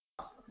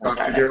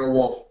Dr. Daryl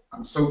Wolf.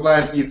 I'm so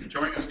glad you could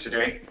join us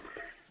today.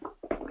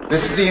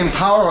 This is the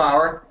Empower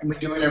Hour, and we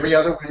do it every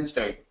other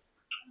Wednesday.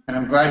 And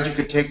I'm glad you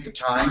could take the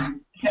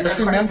time. Just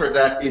remember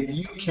that if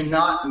you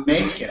cannot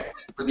make it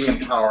for the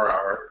Empower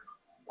Hour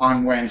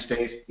on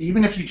Wednesdays,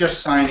 even if you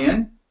just sign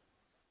in,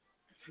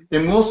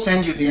 then we'll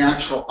send you the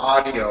actual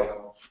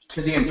audio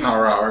to the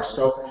Empower Hour.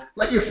 So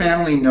let your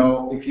family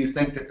know if you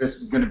think that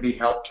this is going to be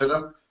help to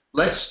them.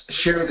 Let's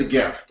share the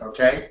gift,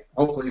 okay?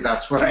 Hopefully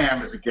that's what I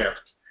am, as a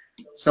gift.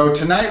 So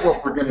tonight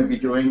what we're going to be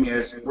doing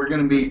is we're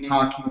going to be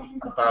talking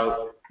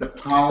about the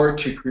power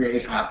to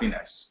create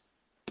happiness.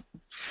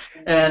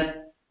 And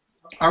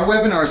our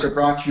webinars are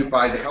brought to you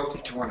by the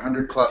Healthy to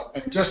 100 Club.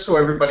 And just so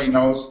everybody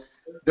knows,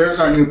 there's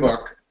our new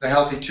book, The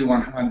Healthy to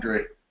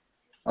 100.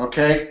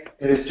 Okay,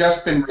 it has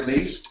just been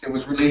released. It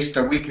was released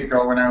a week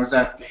ago when I was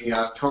at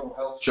the Total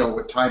Health Show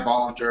with Ty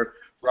Bollinger,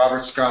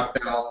 Robert Scott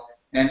Bell,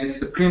 and it's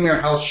the premier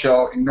health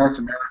show in North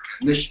America.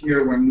 And this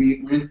year when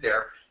we went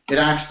there, it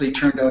actually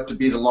turned out to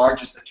be the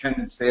largest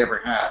attendance they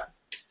ever had.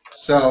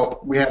 So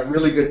we had a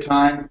really good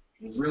time.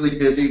 It was really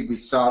busy. We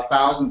saw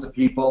thousands of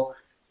people,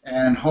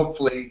 and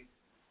hopefully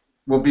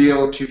we'll be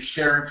able to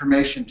share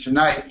information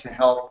tonight to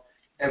help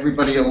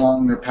everybody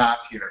along their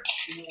path here.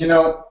 You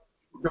know,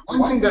 the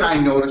one thing that I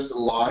noticed a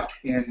lot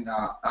in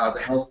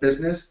the health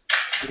business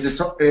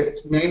is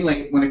it's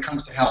mainly, when it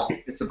comes to health,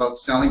 it's about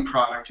selling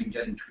product and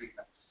getting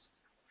treatments.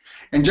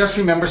 And just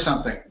remember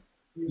something,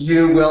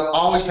 you will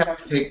always have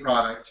to take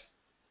product,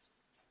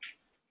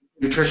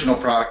 nutritional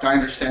product, I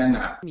understand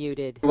that.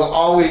 Muted. You will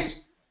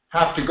always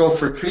have to go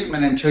for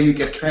treatment until you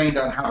get trained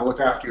on how to look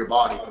after your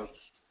body.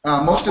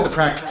 Most of the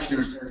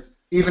practitioners,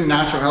 even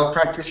natural health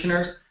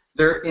practitioners,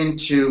 they're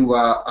into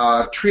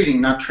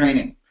treating, not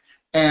training.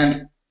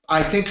 And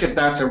I think that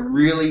that's a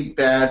really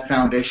bad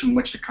foundation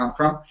which to come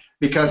from,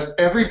 because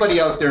everybody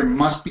out there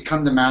must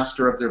become the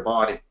master of their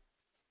body.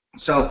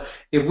 So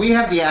if we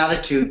have the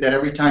attitude that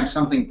every time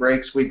something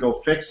breaks, we go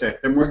fix it,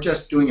 then we're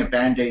just doing a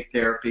Band-Aid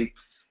therapy.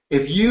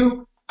 If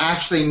you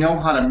actually know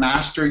how to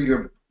master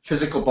your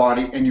physical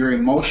body and your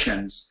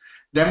emotions,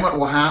 then what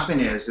will happen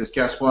is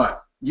guess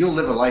what? You'll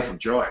live a life of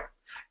joy.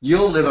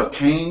 You'll live a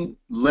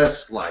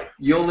painless life.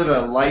 You'll live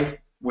a life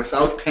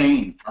without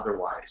pain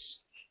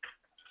otherwise.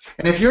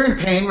 And if you're in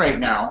pain right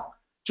now,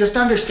 just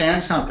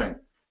understand something.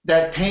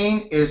 That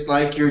pain is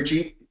like your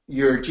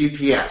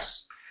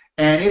GPS,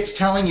 and it's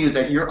telling you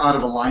that you're out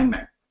of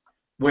alignment.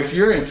 If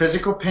you're in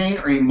physical pain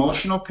or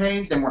emotional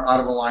pain, then we're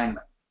out of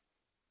alignment.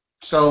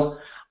 So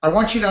I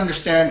want you to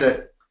understand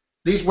that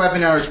these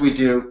webinars we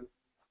do,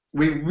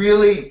 we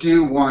really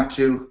do want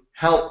to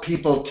help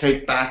people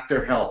take back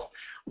their health.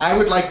 I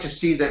would like to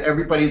see that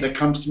everybody that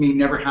comes to me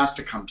never has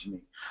to come to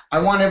me. I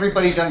want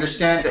everybody to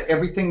understand that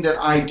everything that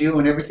I do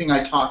and everything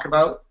I talk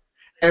about,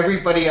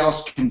 everybody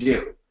else can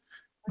do.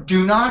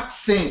 Do not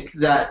think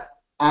that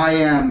I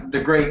am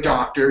the great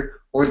doctor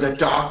or the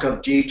doc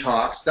of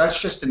detox.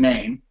 That's just a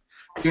name.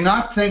 Do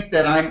not think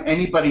that I'm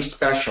anybody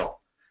special.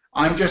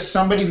 I'm just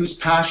somebody who's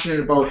passionate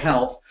about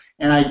health,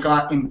 and I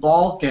got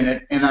involved in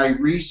it, and I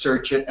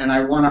research it, and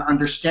I want to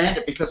understand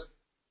it because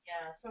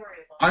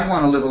I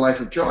want to live a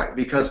life of joy,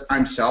 because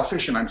I'm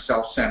selfish and I'm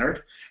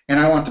self-centered, and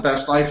I want the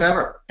best life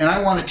ever. And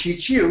I want to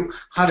teach you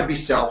how to be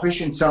selfish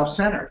and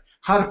self-centered,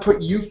 how to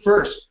put you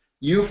first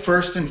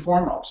and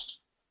foremost.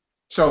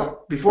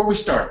 So before we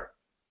start,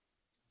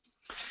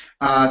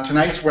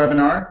 tonight's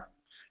webinar,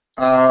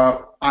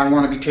 I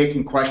want to be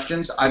taking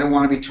questions. I don't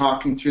want to be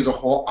talking through the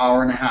whole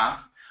hour and a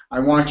half. I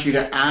want you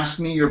to ask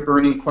me your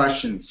burning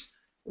questions.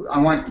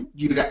 I want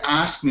you to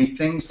ask me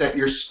things that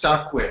you're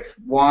stuck with,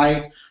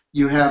 why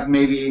you have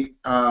maybe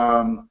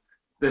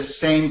the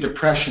same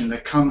depression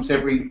that comes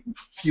every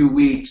few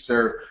weeks,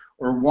 or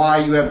why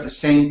you have the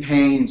same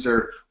pains,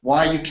 or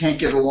why you can't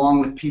get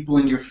along with people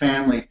in your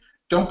family.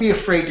 Don't be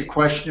afraid to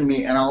question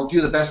me, and I'll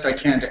do the best I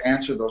can to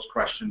answer those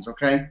questions,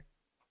 okay?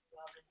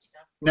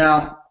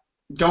 Now,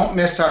 don't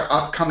miss our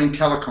upcoming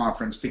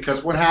teleconference,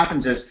 because what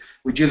happens is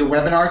we do the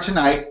webinar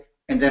tonight,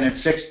 and then in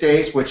 6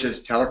 days, which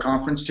is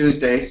Teleconference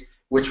Tuesdays,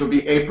 which will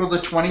be April the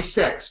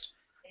 26th,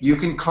 you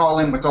can call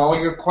in with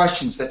all your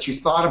questions that you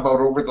thought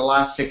about over the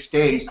last 6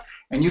 days,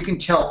 and you can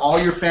tell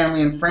all your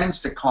family and friends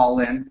to call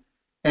in,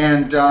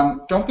 and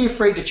don't be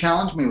afraid to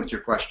challenge me with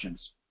your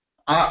questions.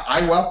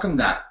 I welcome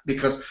that,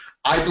 because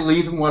I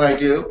believe in what I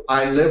do,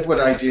 I live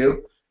what I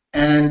do,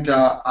 and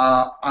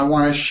I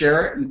want to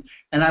share it,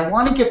 and I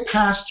want to get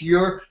past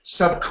your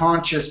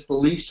subconscious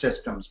belief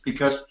systems,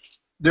 because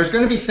there's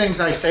going to be things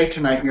I say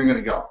tonight and you're going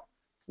to go,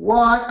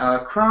 what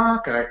a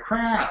crock of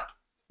crap.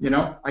 You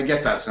know, I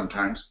get that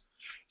sometimes.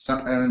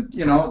 And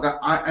you know,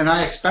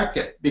 I expect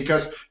it,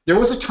 because there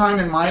was a time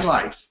in my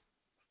life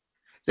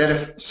that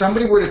if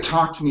somebody were to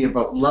talk to me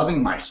about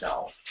loving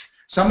myself,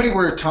 somebody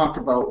were to talk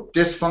about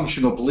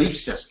dysfunctional belief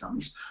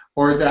systems,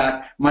 or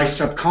that my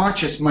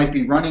subconscious might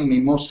be running me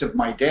most of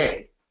my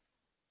day,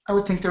 I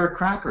would think they were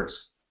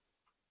crackers.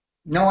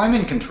 No, I'm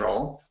in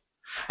control.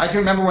 I can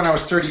remember when I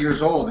was 30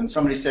 years old and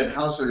somebody said,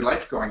 how's your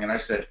life going? And I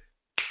said,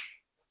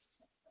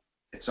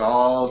 it's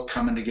all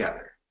coming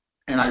together.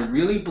 And I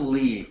really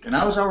believed, and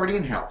I was already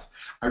in health,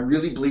 I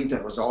really believed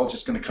that it was all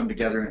just going to come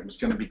together and it was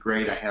going to be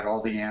great. I had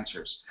all the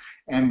answers.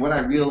 And what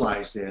I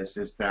realized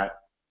is that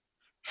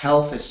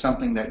health is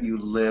something that you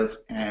live,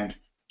 and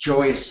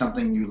joy is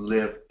something you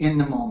live in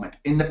the moment,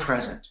 in the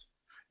present.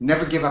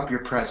 Never give up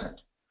your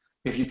present.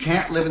 If you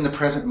can't live in the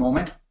present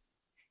moment,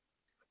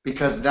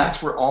 because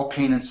that's where all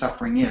pain and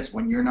suffering is,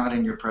 when you're not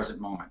in your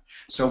present moment.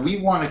 So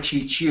we want to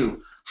teach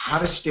you how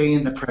to stay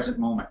in the present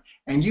moment.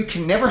 And you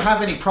can never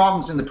have any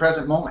problems in the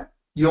present moment.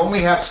 You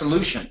only have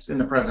solutions in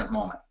the present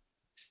moment.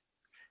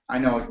 I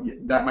know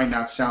that might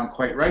not sound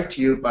quite right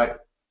to you,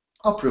 but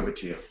I'll prove it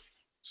to you.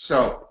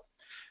 So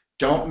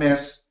don't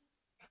miss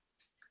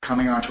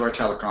coming onto our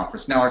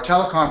teleconference. Now, our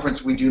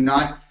teleconference, we do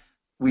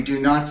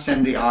not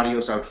send the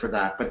audios out for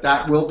that, but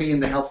that will be in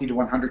the Healthy to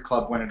 100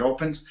 Club when it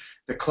opens.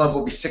 The club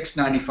will be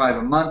 $6.95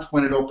 a month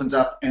when it opens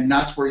up, and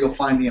that's where you'll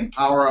find the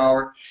Empower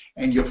Hour,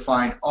 and you'll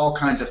find all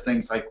kinds of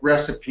things like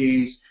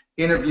recipes,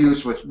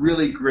 interviews with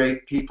really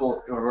great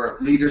people who are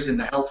leaders in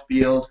the health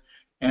field,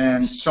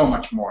 and so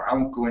much more. I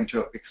won't go into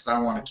it because I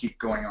want to keep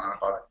going on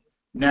about it.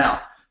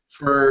 Now,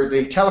 for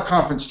the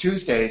teleconference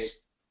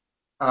Tuesdays,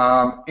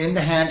 in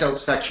the handout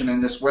section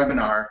in this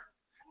webinar,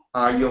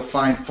 you'll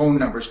find phone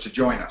numbers to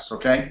join us,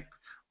 okay?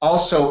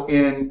 Also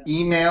in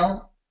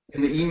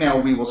the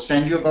email we will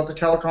send you about the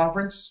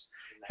teleconference,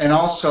 and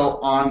also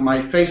on my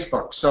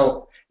Facebook.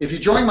 So if you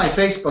join my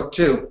Facebook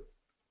too,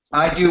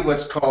 I do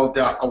what's called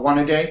a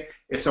one-a-day.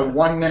 It's a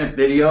 1-minute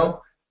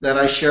video that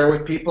I share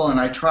with people, and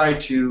I try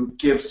to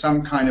give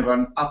some kind of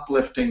an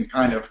uplifting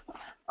kind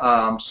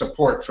of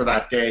support for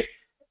that day.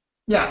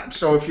 Yeah,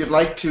 so if you'd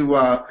like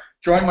to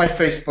join my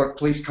Facebook,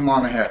 please come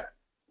on ahead.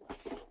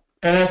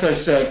 And as I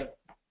said,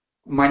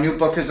 my new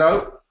book is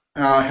out,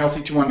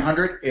 Healthy to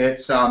 100.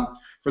 It's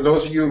for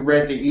those of you who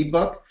read the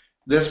ebook.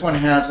 This one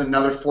has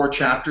another 4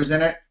 chapters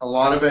in it. A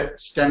lot of it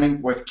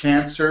stemming with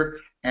cancer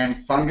and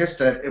fungus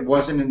that it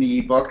wasn't in the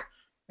ebook.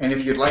 And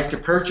if you'd like to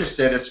purchase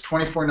it, it's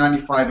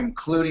 $24.95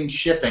 including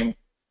shipping.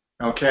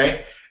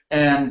 Okay,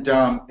 and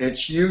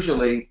it's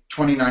usually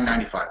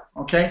 $29.95.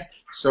 Okay,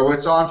 so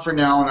it's on for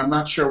now, and I'm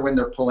not sure when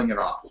they're pulling it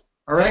off.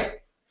 All right.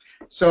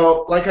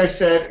 So, like I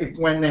said,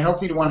 when the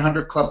Healthy to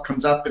 100 Club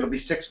comes up, it'll be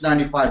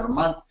 $6.95 a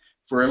month.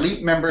 For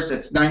elite members,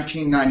 it's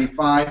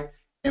 $19.95.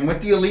 And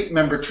with the elite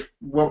member,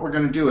 what we're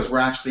going to do is we're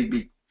actually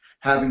be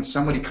having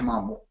somebody come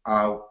on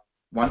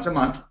once a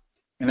month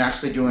and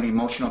actually doing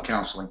emotional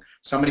counseling.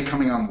 Somebody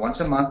coming on once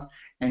a month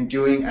and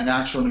doing an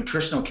actual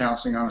nutritional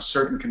counseling on a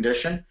certain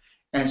condition,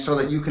 and so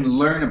that you can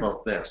learn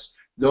about this.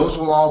 Those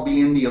will all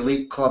be in the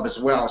elite club as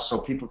well, so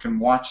people can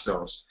watch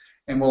those.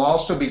 And we'll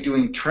also be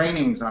doing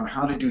trainings on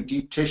how to do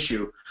deep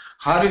tissue,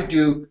 how to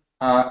do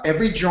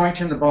every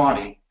joint in the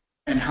body,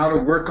 and how to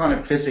work on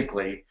it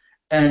physically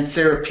and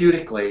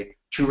therapeutically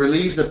to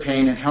relieve the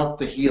pain and help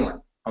the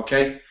healing,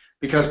 okay?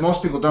 Because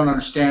most people don't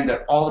understand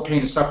that all the pain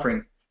and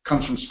suffering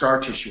comes from scar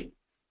tissue.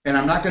 And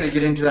I'm not going to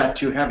get into that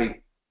too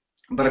heavy,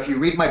 but if you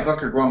read my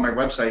book or go on my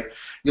website,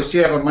 you'll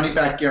see I have a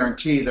money-back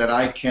guarantee that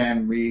I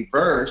can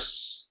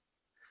reverse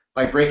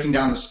by breaking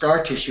down the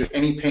scar tissue,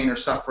 any pain or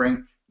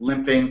suffering,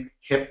 limping,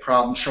 hip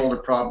problem, shoulder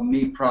problem,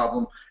 knee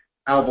problem,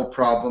 elbow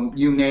problem,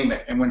 you name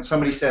it. And when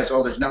somebody says,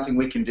 "Oh, there's nothing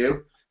we can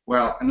do,"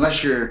 well,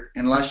 unless you're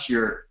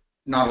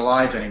not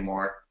alive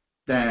anymore,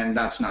 then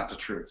that's not the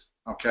truth,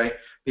 okay?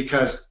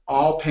 Because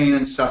all pain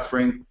and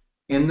suffering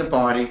in the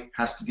body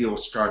has to deal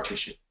with scar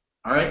tissue.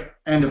 All right,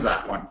 end of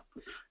that one.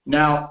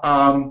 Now,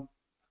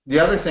 the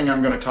other thing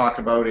I'm going to talk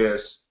about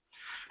is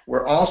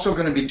we're also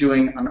going to be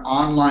doing an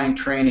online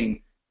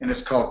training, and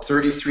it's called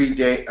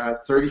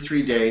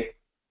 33-day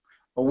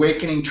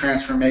Awakening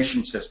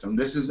Transformation System.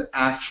 This is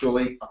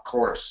actually a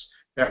course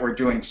that we're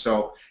doing.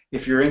 So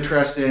if you're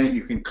interested in it,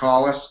 you can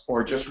call us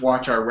or just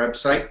watch our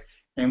website,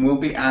 and we'll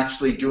be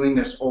actually doing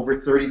this over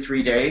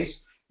 33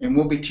 days, and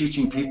we'll be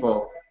teaching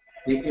people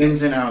the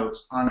ins and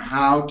outs on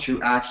how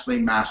to actually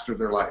master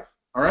their life.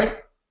 All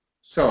right?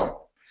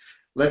 So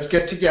let's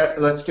get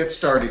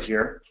started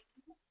here.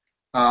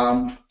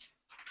 Poll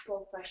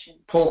question.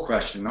 Poll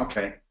question,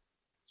 okay.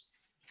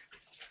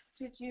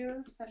 Did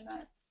you send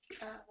that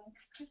link,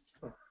 Chris?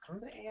 The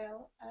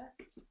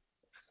ALS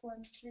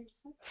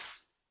 6136?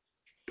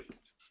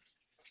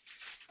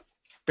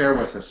 Bear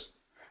with us.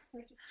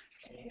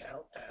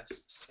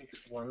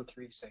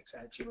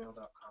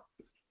 ALS6136@gmail.com.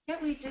 Yeah,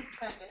 we did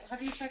send it.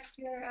 Have you checked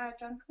your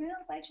junk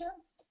mail by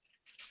chance?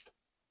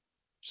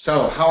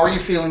 So, how are you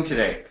feeling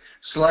today?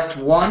 Select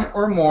one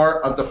or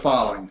more of the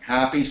following: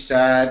 happy,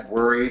 sad,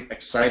 worried,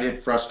 excited,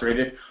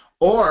 frustrated,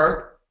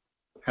 or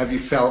have you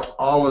felt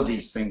all of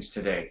these things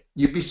today?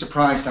 You'd be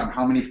surprised on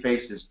how many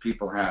faces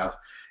people have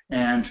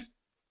and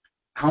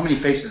how many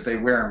faces they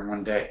wear in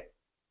one day.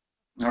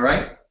 All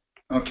right?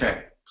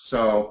 Okay,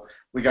 so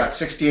we got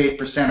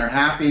 68% are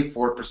happy,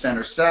 4%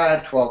 are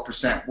sad,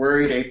 12%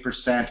 worried,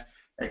 8%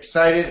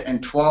 excited,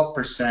 and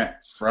 12%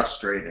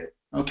 frustrated.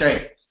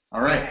 Okay,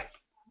 all right.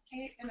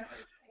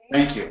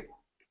 Thank you.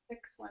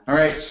 All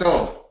right,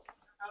 so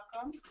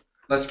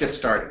let's get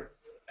started.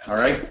 All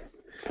right.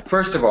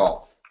 First of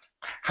all,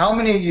 How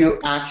many of you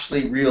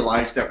actually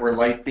realize that we're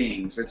light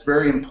beings? It's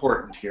very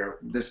important here,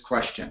 this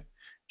question.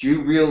 Do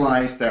you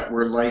realize that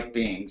we're light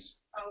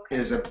beings?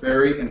 Is a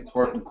very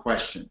important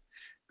question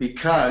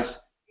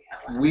because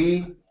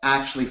we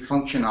actually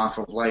function off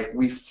of light.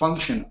 We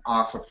function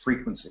off of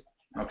frequency.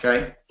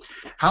 Okay?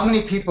 How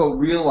many people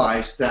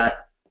realize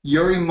that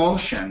your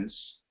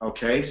emotions,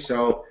 okay,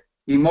 so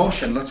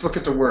emotion, let's look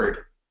at the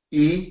word.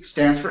 E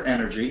stands for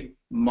energy,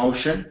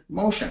 motion,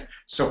 motion.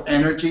 So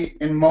energy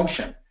in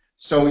motion.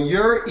 So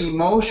your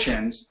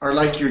emotions are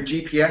like your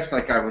GPS,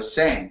 like I was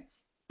saying.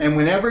 And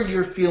whenever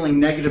you're feeling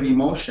negative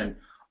emotion,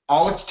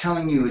 all it's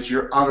telling you is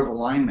you're out of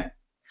alignment.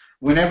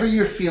 Whenever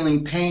you're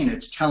feeling pain,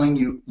 it's telling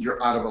you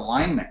you're out of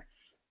alignment.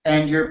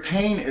 And your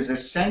pain is a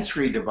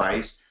sensory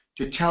device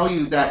to tell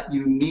you that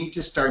you need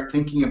to start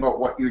thinking about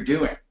what you're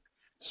doing.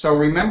 So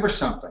remember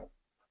something.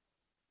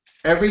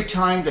 Every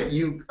time that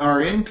you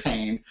are in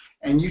pain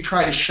and you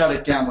try to shut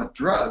it down with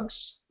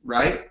drugs,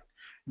 right?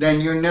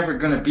 Then you're never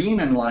going to be in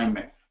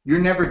alignment.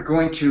 You're never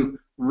going to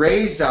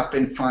raise up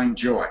and find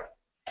joy.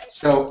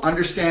 So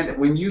understand that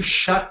when you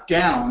shut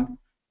down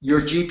your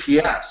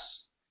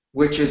GPS,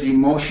 which is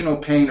emotional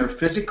pain or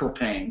physical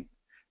pain,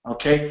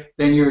 okay,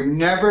 then you're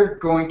never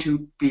going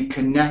to be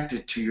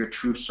connected to your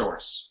true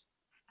source.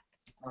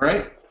 All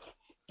right?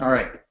 All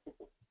right.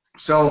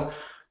 So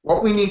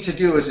what we need to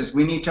do is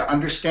we need to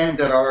understand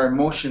that our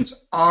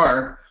emotions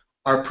are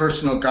our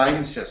personal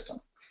guidance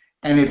system.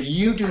 And if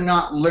you do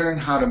not learn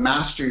how to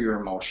master your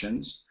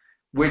emotions,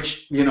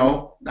 which,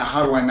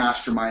 how do I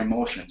master my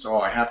emotions? Oh,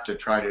 I have to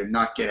try to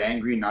not get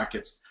angry, not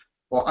get.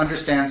 Well,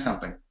 understand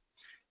something.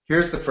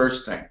 Here's the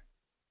first thing.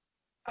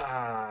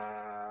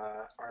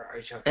 Are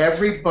you talking?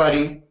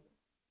 Everybody,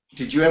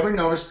 did you ever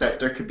notice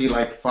that there could be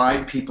like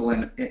five people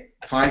in,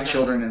 five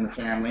children in the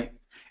family,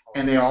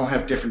 and they all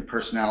have different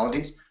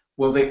personalities?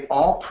 Well, they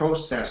all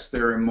process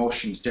their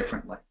emotions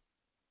differently.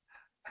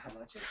 How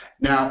much is that?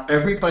 Now,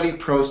 everybody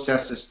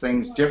processes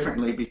things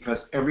differently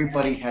because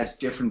everybody has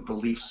different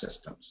belief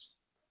systems.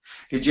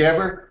 Did you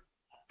ever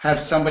have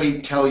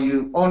somebody tell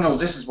you, oh no,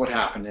 this is what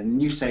happened?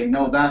 And you say,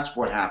 no, that's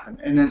what happened.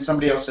 And then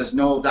somebody else says,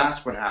 no,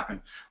 that's what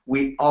happened.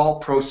 We all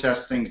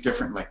process things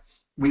differently.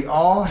 We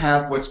all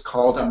have what's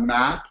called a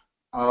map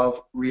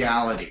of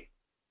reality.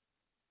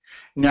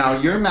 Now,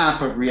 your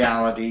map of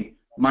reality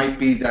might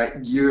be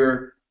that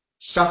you're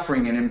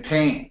suffering and in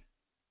pain,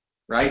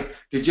 right?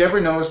 Did you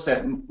ever notice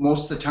that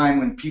most of the time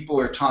when people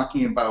are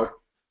talking about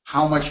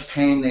how much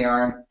pain they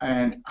are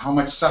and how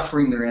much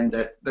suffering they're in,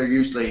 that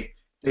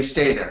they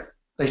stay there.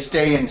 They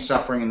stay in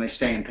suffering and they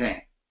stay in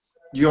pain.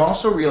 You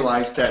also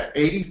realize that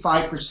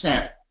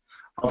 85%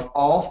 of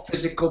all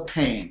physical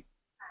pain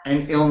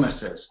and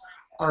illnesses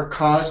are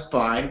caused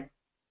by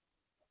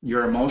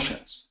your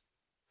emotions.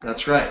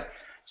 That's right.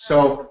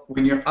 So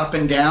when you're up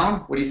and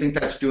down, what do you think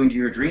that's doing to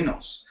your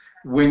adrenals?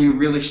 When you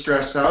really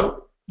stress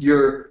out,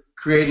 you're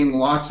creating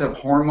lots of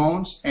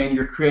hormones and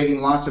you're creating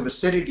lots of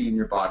acidity in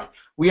your body.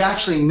 We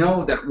actually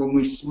know that when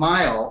we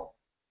smile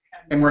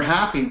and we're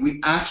happy, we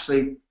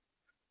actually,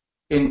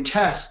 in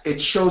tests, it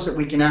shows that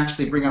we can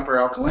actually bring up our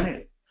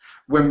alkalinity.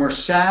 When we're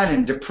sad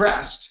and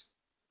depressed,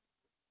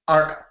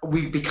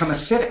 we become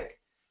acidic.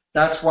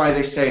 That's why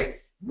they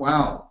say,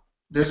 wow,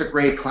 there's a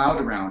gray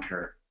cloud around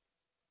her.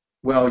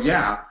 Well,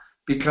 yeah,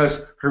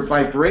 because her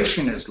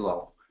vibration is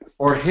low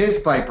or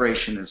his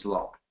vibration is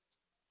low.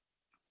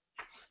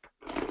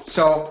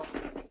 So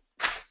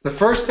the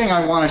first thing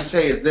I want to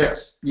say is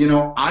this,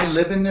 I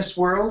live in this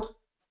world,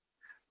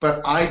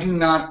 but I do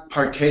not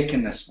partake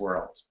in this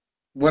world.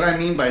 What I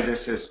mean by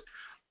this is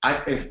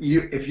if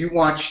you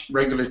watch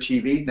regular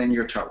TV, then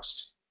you're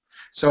toast.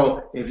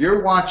 So if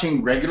you're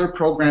watching regular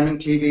programming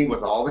TV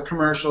with all the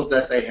commercials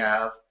that they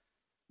have,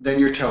 then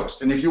you're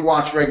toast. And if you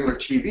watch regular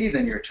TV,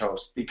 then you're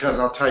toast. Because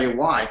I'll tell you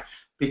why.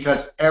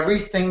 Because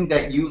everything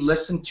that you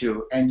listen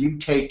to and you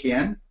take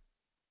in,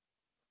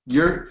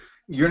 you're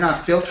you're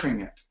not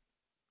filtering it.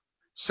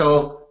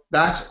 So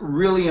that's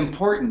really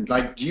important.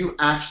 Like, do you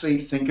actually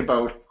think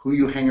about who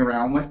you hang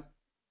around with,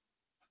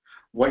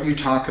 what you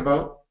talk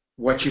about,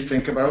 what you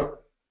think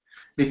about?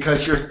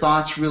 Because your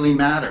thoughts really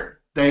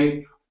matter.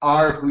 They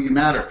are who you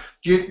matter.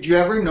 Do you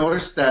ever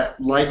notice that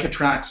like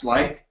attracts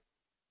like?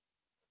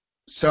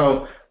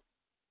 So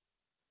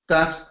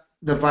that's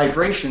the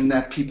vibration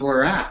that people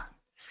are at.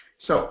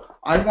 So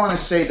I want to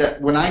say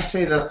that when I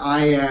say that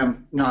I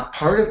am not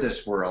part of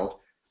this world,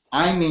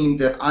 I mean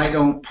that I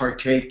don't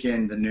partake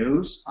in the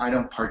news, I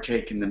don't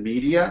partake in the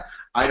media,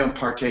 I don't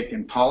partake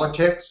in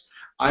politics,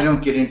 I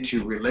don't get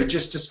into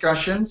religious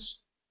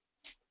discussions,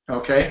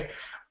 okay?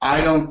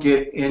 I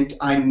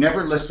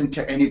never listen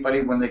to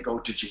anybody when they go,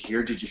 did you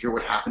hear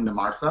what happened to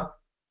Martha?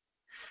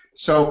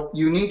 So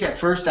you need to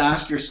first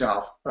ask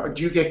yourself,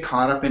 do you get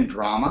caught up in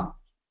drama?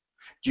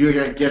 Do you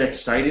get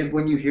excited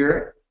when you hear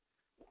it?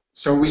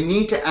 So we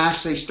need to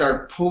actually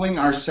start pulling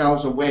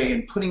ourselves away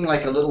and putting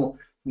like a little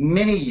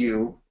mini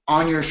you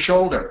on your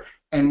shoulder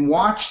and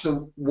watch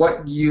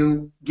what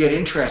you get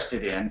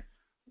interested in,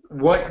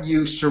 what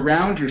you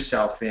surround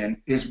yourself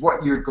in is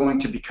what you're going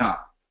to become.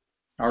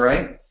 All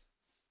right?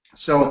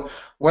 So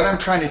what I'm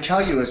trying to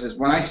tell you is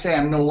when I say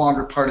I'm no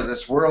longer part of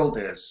this world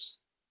is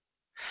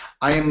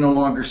I am no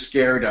longer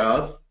scared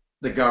of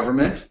the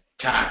government,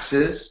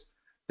 taxes,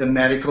 the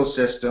medical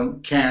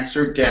system,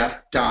 cancer,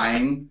 death,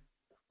 dying,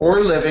 or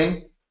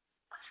living.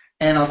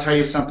 And I'll tell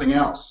you something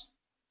else.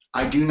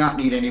 I do not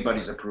need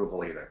anybody's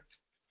approval either.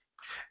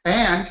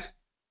 And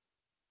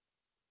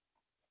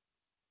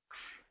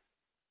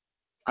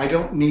I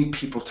don't need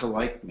people to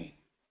like me.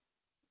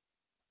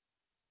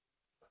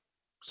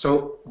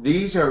 So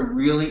these are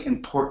really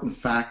important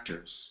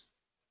factors.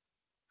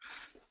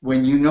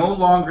 When you no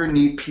longer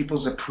need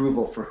people's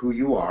approval for who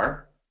you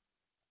are,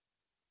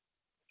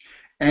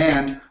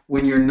 and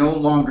when you're no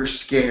longer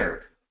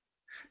scared.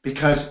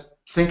 Because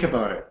think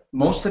about it.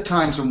 Most of the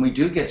times when we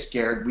do get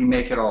scared, we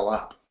make it all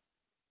up.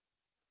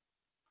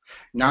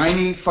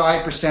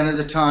 95% of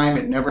the time,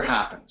 it never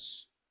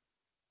happens.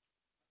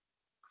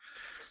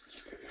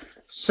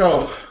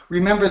 So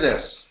remember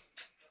this.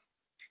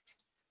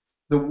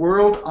 The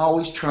world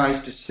always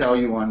tries to sell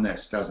you on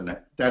this, doesn't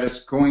it? That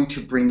it's going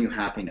to bring you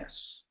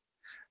happiness.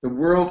 The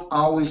world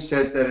always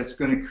says that it's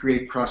going to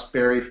create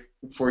prosperity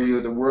for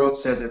you. The world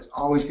says it's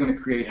always going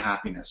to create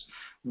happiness.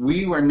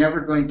 We are never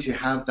going to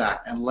have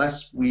that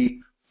unless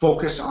we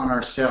focus on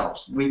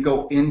ourselves. We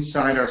go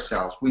inside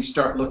ourselves. We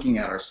start looking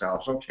at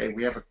ourselves. Okay,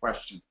 we have a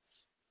question.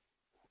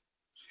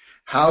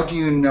 How do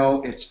you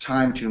know it's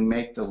time to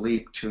make the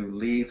leap to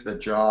leave the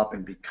job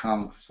and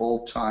become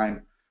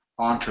full-time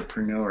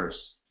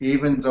entrepreneurs,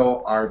 even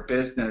though our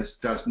business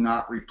does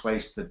not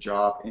replace the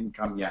job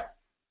income yet?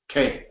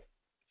 Okay,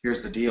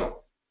 here's the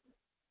deal.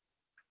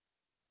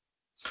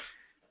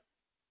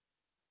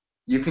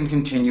 You can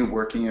continue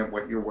working at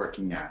what you're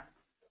working at,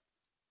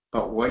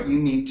 but what you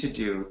need to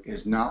do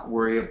is not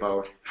worry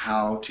about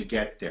how to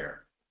get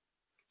there.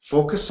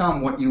 Focus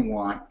on what you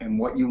want and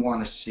what you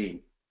want to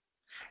see.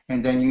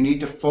 And then you need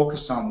to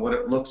focus on what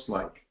it looks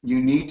like. You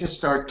need to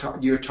start,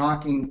 you're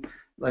talking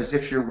as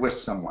if you're with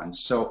someone.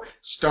 So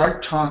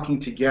start talking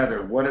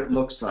together what it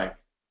looks like,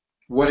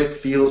 what it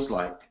feels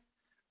like.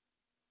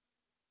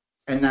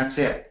 And that's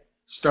it.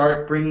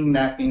 Start bringing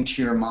that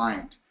into your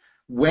mind.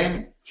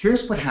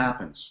 Here's what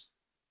happens.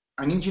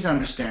 I need you to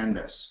understand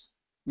this.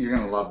 You're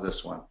going to love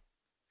this one.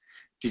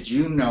 Did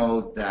you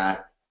know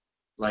that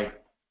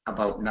like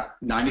about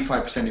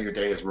 95% of your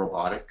day is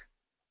robotic?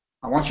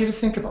 I want you to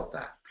think about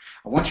that.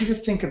 I want you to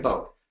think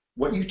about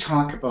what you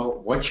talk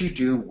about, what you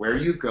do, where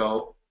you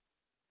go.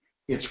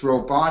 It's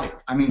robotic.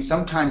 I mean,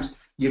 sometimes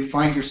you'd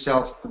find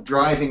yourself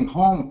driving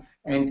home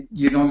and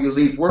you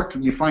leave work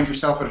and you find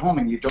yourself at home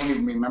and you don't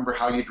even remember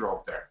how you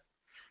drove there.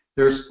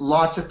 There's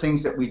lots of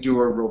things that we do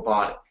are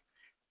robotic.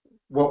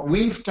 What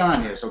we've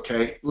done is,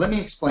 okay, let me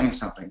explain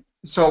something.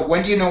 So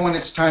when do you know when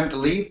it's time to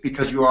leave?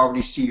 Because you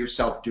already see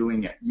yourself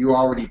doing it. You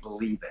already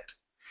believe it.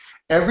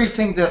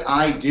 Everything that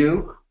I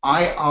do,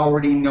 I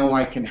already know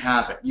I can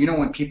have it. You know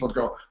when people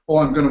go, oh,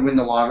 I'm going to win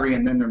the lottery,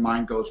 and then their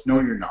mind goes, no,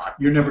 you're not.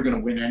 You're never going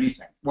to win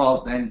anything.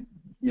 Well, then,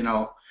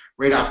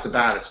 right off the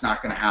bat, it's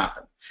not going to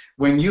happen.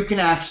 When you can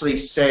actually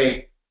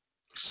say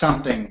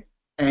something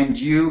and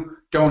you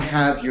don't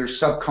have your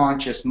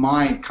subconscious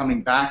mind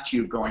coming back to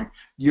you going,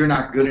 you're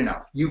not good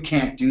enough. You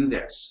can't do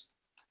this,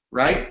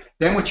 right?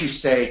 Then what you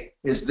say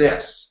is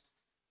this.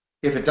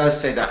 If it does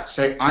say that,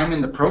 say, I'm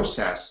in the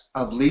process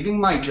of leaving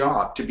my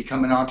job to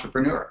become an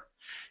entrepreneur,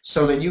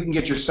 so that you can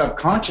get your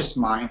subconscious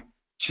mind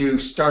to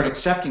start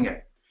accepting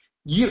it.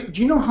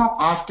 Do you know how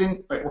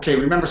often, okay,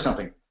 remember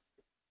something.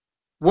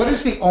 What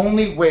is the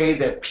only way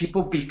that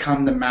people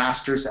become the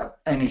masters of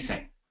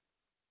anything?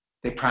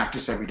 They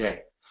practice every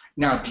day.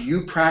 Now, do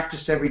you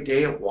practice every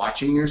day at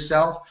watching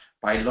yourself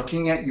by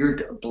looking at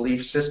your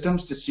belief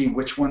systems to see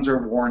which ones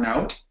are worn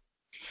out?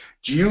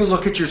 Do you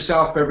look at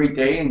yourself every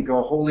day and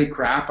go, holy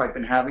crap, I've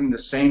been having the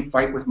same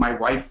fight with my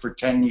wife for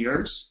 10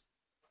 years?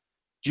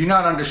 Do you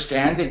not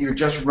understand that you're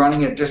just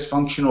running a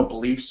dysfunctional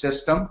belief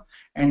system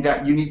and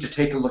that you need to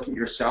take a look at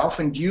yourself?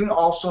 And do you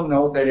also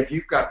know that if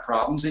you've got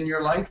problems in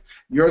your life,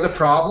 you're the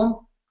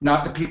problem,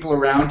 not the people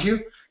around you?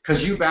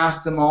 Because you've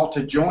asked them all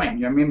to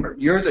join. Remember,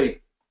 you're the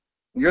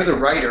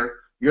writer,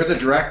 you're the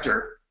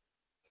director,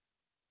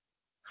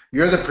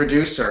 you're the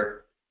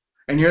producer,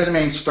 and you're the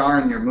main star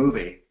in your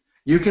movie.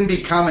 You can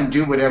become and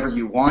do whatever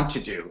you want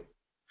to do.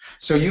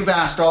 So you've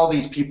asked all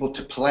these people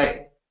to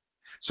play.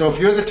 So if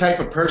you're the type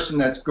of person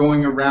that's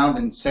going around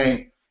and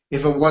saying,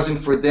 if it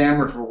wasn't for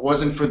them or if it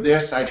wasn't for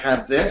this, I'd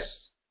have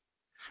this,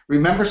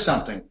 remember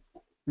something.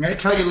 I'm going to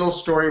tell you a little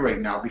story right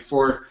now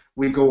before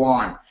we go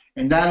on.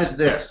 And that is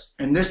this.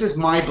 And this is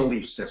my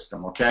belief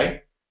system,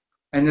 okay?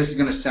 And this is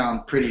going to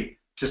sound pretty,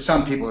 to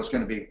some people, it's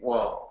going to be,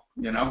 whoa,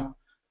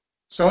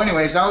 So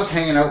anyways, I was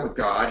hanging out with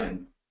God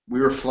and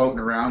we were floating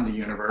around the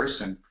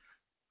universe and,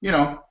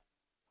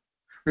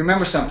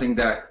 remember something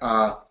that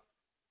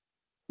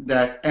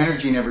that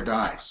energy never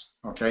dies,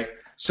 okay?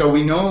 So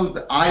we know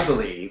that I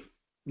believe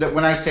that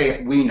when I say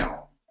it, we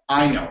know,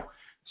 I know.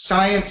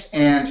 Science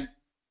and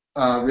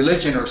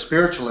religion or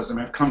spiritualism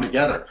have come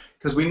together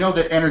because we know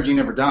that energy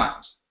never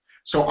dies.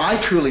 So I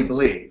truly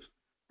believe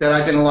that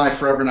I've been alive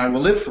forever and I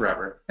will live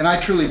forever. And I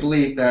truly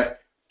believe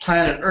that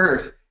planet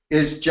Earth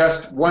is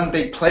just one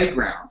big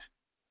playground.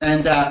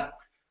 And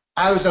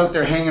I was out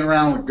there hanging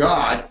around with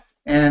God,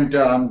 and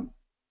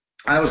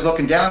I was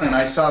looking down and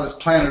I saw this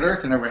planet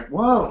Earth, and I went,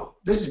 whoa,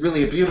 this is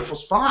really a beautiful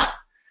spot.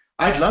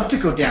 I'd love to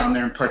go down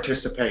there and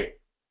participate.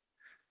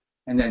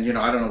 And then,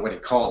 I don't know what he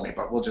called me,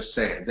 but we'll just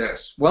say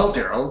this. Well,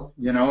 Daryl,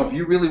 if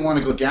you really want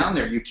to go down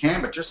there, you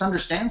can, but just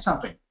understand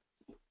something.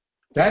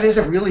 That is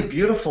a really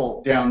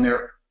beautiful down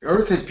there.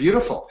 Earth is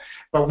beautiful,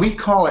 but we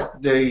call it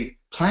the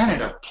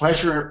planet of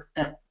pleasure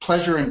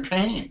and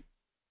pain.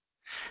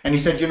 And he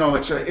said,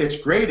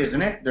 it's great,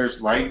 isn't it?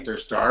 There's light,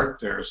 there's dark,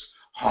 there's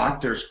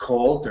hot, there's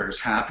cold, there's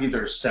happy,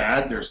 there's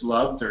sad, there's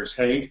love, there's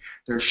hate,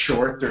 there's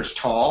short, there's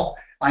tall.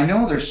 I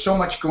know there's so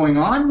much going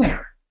on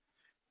there.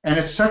 And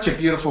it's such a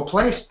beautiful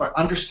place, but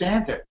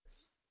understand that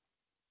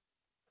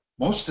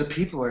most of the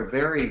people are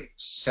very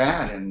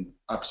sad and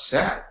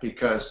upset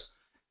because,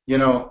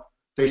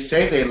 they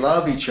say they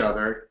love each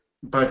other,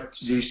 but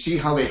do you see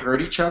how they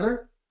hurt each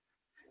other?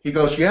 He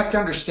goes, you have to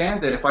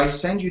understand that if I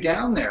send you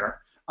down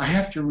there, I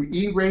have to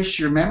erase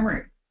your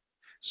memory.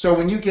 So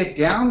when you get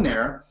down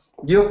there,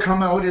 you'll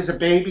come out as a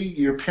baby.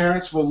 Your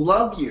parents will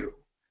love you.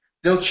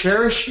 They'll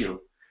cherish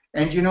you.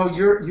 And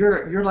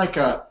you're like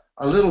a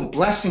little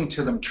blessing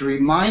to them to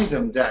remind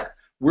them that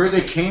where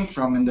they came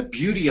from and the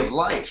beauty of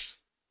life.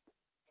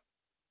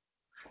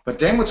 But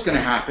then what's going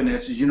to happen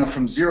is,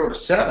 from 0 to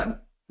 7,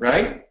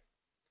 right?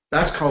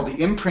 That's called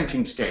the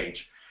imprinting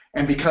stage.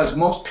 And because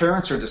most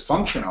parents are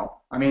dysfunctional,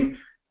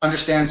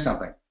 understand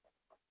something.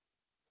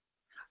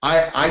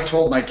 I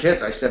told my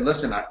kids, I said,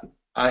 listen,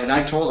 and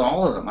I told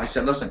all of them, I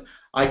said, listen,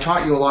 I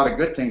taught you a lot of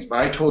good things, but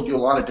I told you a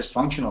lot of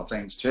dysfunctional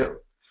things too.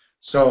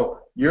 So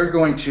you're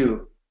going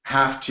to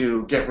have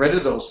to get rid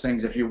of those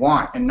things if you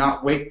want and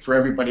not wait for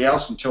everybody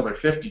else until they're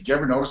 50. Do you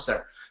ever notice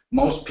that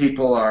most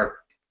people are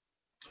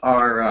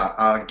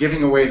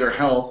giving away their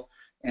health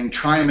and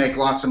trying to make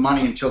lots of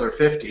money until they're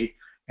 50,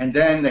 and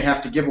then they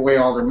have to give away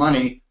all their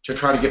money to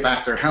try to get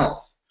back their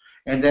health.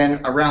 And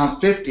then around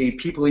 50,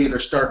 people either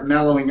start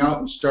mellowing out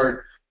and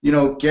start,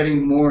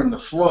 getting more in the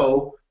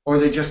flow, or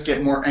they just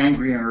get more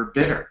angry or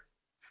bitter.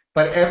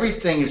 But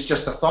everything is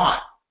just a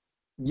thought.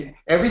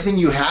 Everything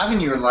you have in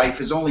your life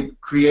is only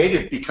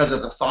created because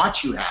of the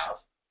thoughts you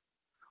have.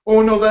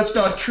 Oh, no, that's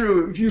not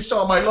true. If you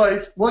saw my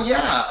life, well,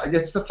 yeah,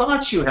 it's the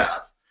thoughts you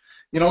have.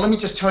 Let me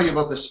just tell you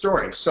about this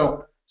story.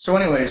 So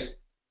anyways,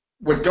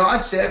 what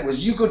God said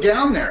was, you go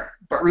down there,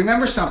 but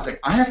remember something.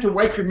 I have to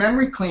wipe your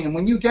memory clean. And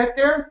when you get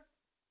there,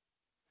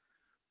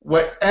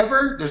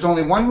 there's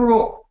only one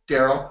rule,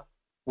 Daryl.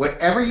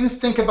 Whatever you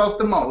think about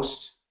the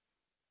most,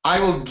 I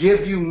will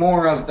give you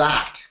more of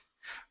that.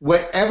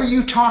 Whatever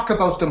you talk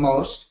about the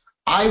most,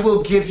 I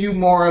will give you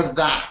more of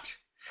that.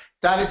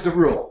 That is the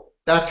rule.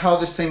 That's how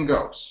this thing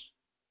goes.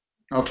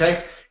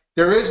 Okay?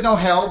 There is no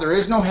hell. There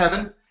is no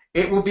heaven.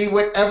 It will be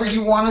whatever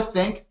you want to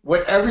think,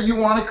 whatever you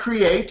want to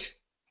create,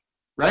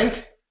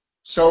 right?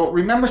 So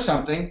remember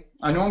something.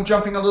 I know I'm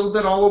jumping a little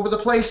bit all over the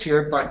place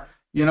here, but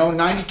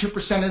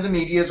 92% of the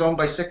media is owned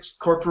by 6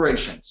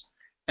 corporations.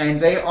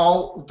 And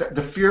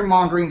the fear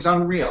mongering is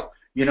unreal.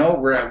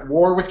 We're at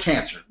war with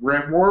cancer. We're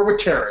at war with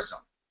terrorism.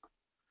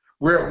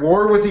 We're at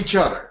war with each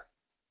other.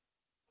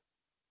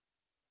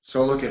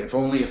 So look at it. If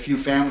only a few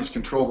families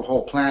control the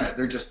whole planet,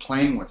 they're just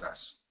playing with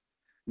us.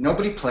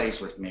 Nobody plays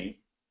with me.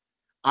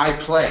 I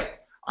play.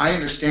 I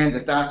understand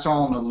that that's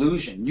all an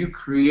illusion. You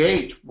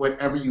create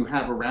whatever you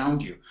have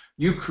around you.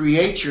 You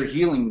create your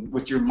healing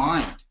with your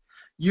mind.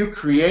 You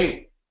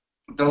create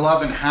the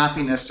love and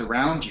happiness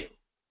around you.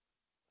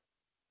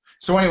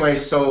 So anyway,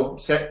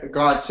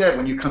 God said,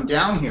 when you come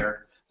down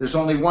here, there's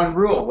only one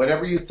rule.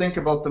 Whatever you think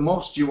about the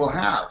most, you will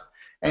have.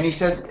 And he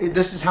says,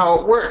 this is how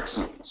it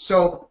works.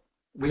 So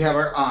we have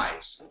our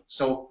eyes.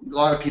 So a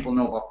lot of people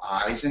know about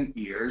eyes and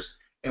ears,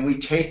 and we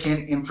take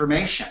in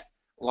information.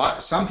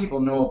 Some people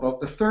know about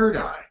the third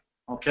eye,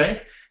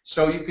 okay?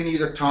 So you can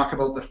either talk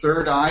about the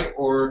third eye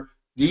or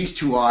these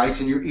 2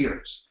 eyes in your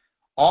ears.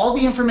 All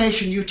the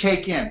information you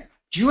take in,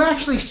 do you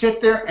actually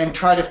sit there and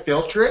try to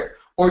filter it?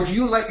 Or do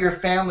you let your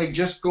family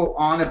just go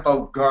on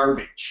about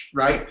garbage,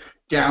 right?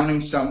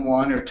 Downing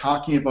someone or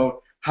talking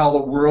about how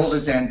the world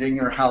is ending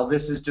or how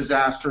this is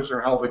disastrous or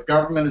how the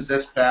government is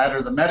this bad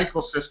or the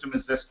medical system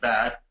is this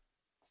bad.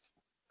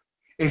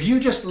 If you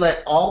just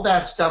let all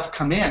that stuff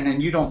come in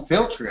and you don't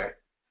filter it,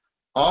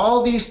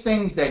 all these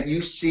things that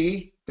you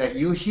see, that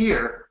you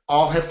hear,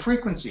 all have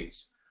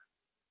frequencies.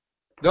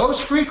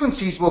 Those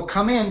frequencies will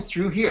come in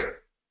through here.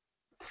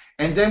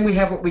 And then we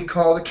have what we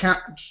call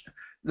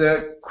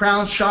the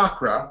crown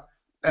chakra.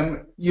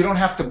 And you don't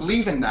have to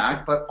believe in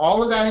that, but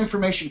all of that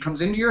information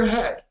comes into your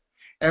head.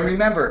 And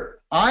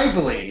remember, I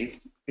believe,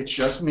 it's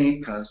just me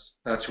because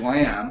that's who I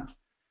am,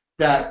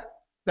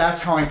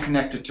 that's how I'm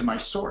connected to my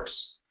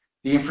source.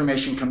 The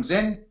information comes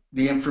in,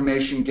 the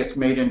information gets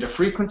made into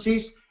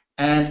frequencies,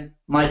 and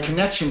my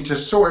connection to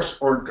source,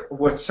 or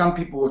what some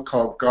people would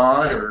call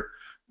God, or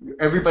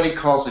everybody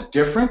calls it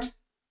different,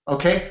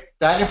 okay?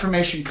 That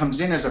information comes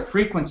in as a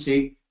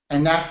frequency,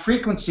 and that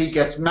frequency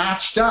gets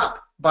matched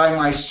up by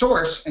my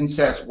source and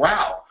says,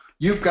 wow,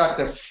 You've got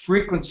the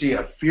frequency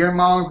of fear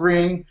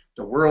mongering.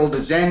 The world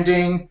is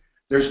ending.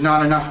 There's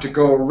not enough to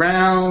go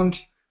around.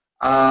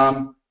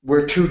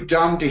 We're too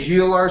dumb to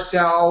heal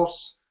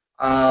ourselves.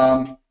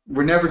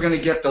 We're never going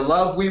to get the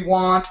love we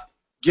want.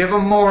 Give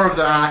them more of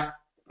that.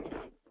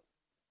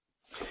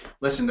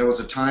 Listen, there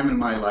was a time in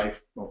my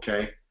life,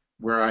 okay,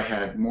 where I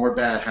had more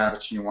bad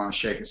habits than you want to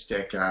shake a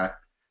stick at.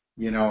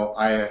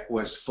 I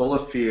was full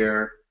of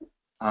fear.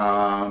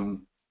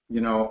 Um,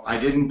 I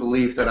didn't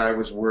believe that I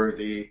was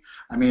worthy.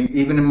 I mean,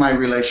 even in my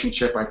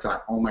relationship, I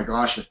thought, oh my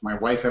gosh, if my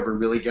wife ever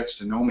really gets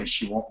to know me,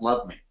 she won't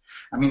love me.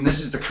 I mean,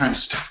 this is the kind of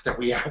stuff that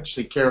we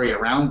actually carry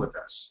around with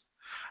us.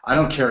 I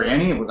don't carry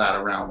any of that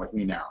around with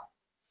me now.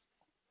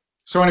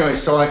 So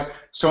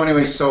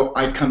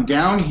I come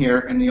down here,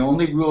 and the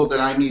only rule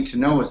that I need to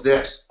know is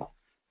this: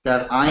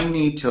 that I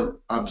need to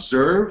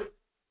observe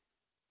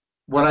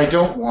what I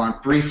don't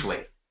want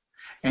briefly.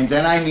 And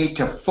then I need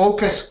to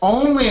focus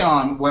only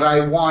on what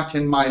I want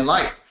in my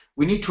life.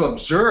 We need to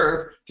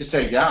observe to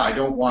say, yeah, I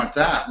don't want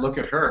that. Look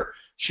at her.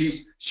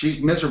 She's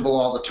miserable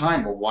all the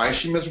time. Well, why is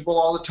she miserable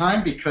all the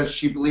time? Because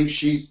she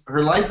believes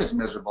her life is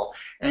miserable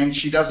and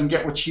she doesn't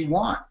get what she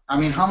wants. I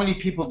mean, how many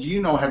people do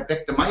you know have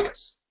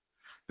victimitis?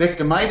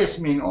 Victimitis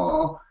mean,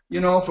 oh,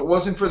 if it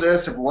wasn't for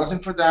this, if it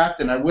wasn't for that,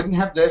 then I wouldn't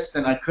have this,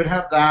 then I could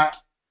have that.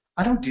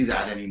 I don't do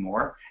that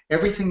anymore.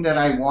 Everything that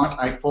I want,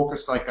 I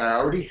focus like I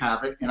already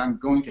have it and I'm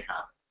going to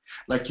have it.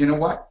 Like, you know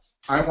what?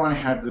 I want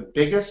to have the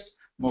biggest,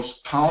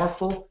 most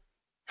powerful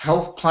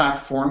health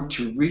platform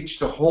to reach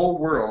the whole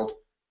world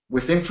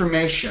with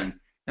information.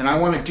 And I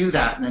want to do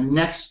that in the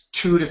next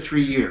 2 to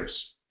 3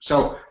 years.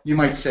 So you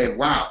might say,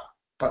 wow,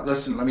 but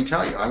listen, let me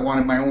tell you, I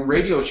wanted my own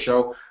radio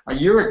show a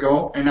year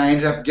ago, and I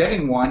ended up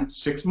getting one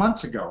 6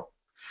 months ago.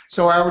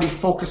 So I already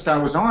focused, I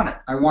was on it.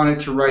 I wanted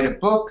to write a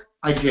book,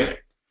 I did it.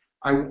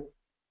 I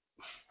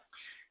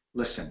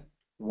Listen,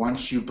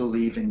 once you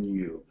believe in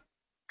you,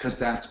 because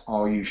that's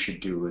all you should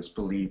do is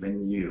believe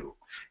in you.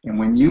 And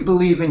when you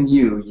believe in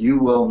you, you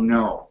will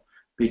know,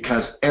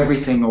 because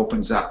everything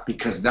opens up,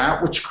 because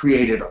that which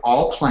created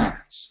all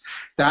planets,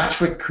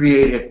 that's what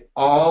created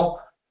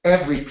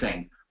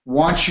everything,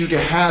 wants you to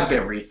have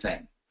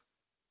everything.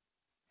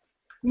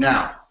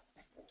 Now,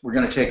 we're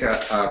going to take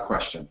a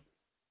question.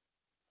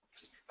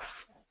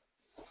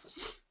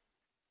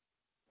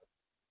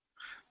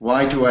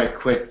 Why do I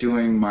quit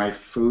doing my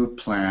food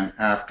plan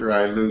after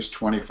I lose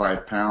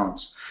 25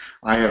 pounds?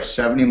 I have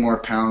 70 more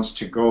pounds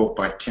to go,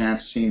 but can't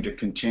seem to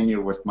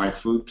continue with my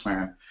food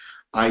plan.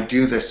 I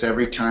do this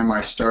every time I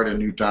start a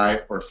new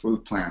diet or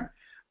food plan.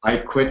 I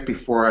quit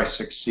before I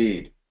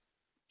succeed.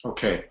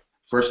 Okay,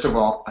 first of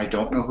all, I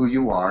don't know who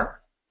you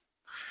are.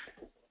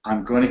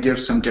 I'm going to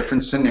give some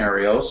different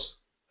scenarios.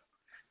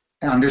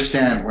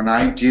 Understand, when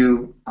I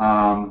do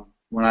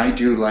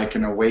like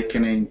an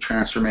awakening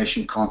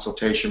transformation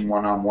consultation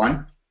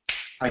one-on-one,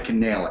 I can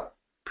nail it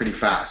pretty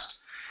fast.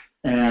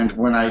 And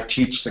when I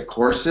teach the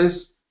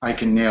courses, I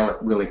can nail it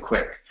really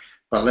quick.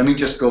 But let me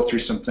just go through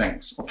some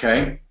things,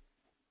 okay?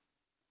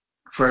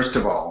 First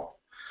of all,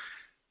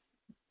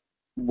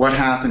 what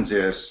happens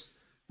is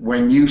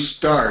when you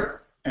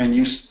start and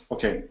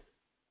okay,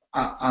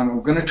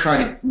 I'm going to try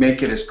to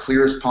make it as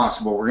clear as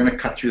possible. We're going to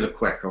cut through the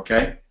quick,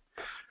 okay?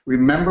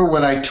 Remember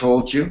what I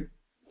told you?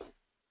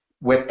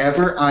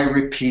 Whatever I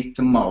repeat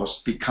the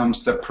most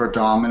becomes the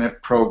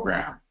predominant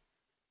program.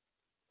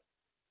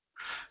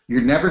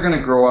 You're never going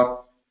to grow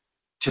up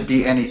to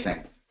be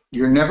anything.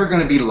 You're never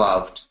going to be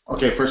loved.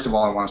 Okay, first of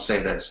all, I want to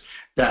say this,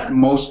 that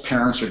most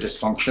parents are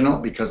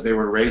dysfunctional because they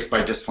were raised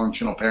by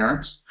dysfunctional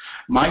parents.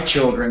 My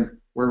children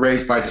were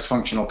raised by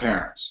dysfunctional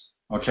parents,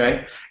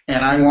 okay?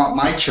 And I want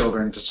my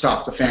children to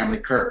stop the family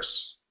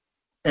curse.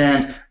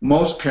 And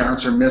most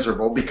parents are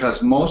miserable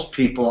because most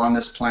people on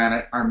this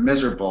planet are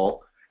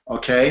miserable,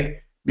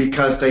 okay?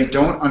 Because they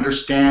don't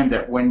understand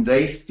that when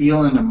they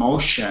feel an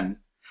emotion,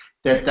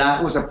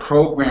 that was a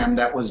program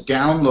that was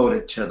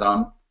downloaded to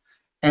them,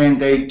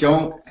 and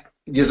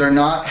they're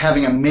not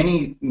having a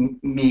mini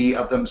me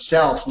of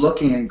themselves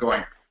looking and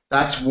going,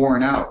 that's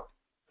worn out.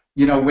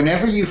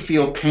 Whenever you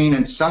feel pain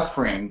and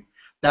suffering,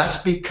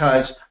 that's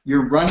because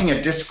you're running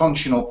a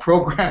dysfunctional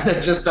program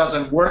that just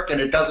doesn't work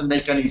and it doesn't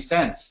make any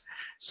sense.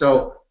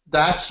 So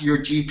that's your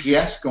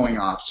GPS going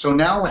off. So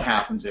now what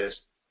happens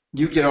is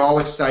you get all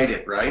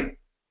excited, right?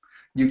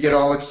 You get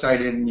all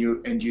excited and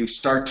you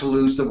start to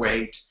lose the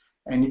weight,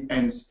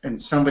 and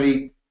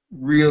somebody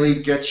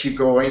really gets you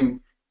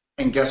going,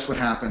 and guess what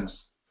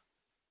happens?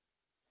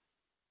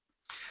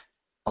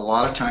 A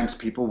lot of times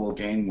people will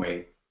gain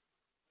weight.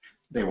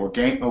 They will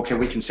gain, okay,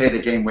 we can say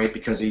they gain weight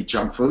because they eat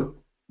junk food.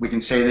 We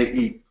can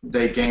say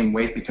they gain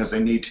weight because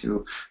they need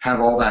to have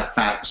all that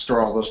fat,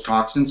 store all those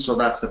toxins. So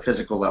that's the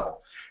physical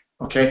level.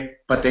 Okay,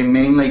 but they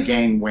mainly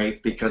gain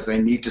weight because they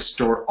need to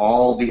store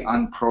all the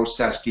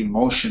unprocessed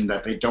emotion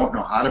that they don't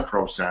know how to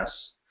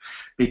process,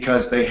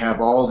 because they have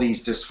all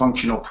these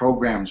dysfunctional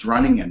programs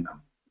running in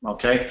them.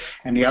 Okay,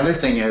 and the other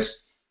thing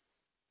is,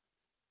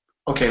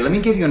 okay, let me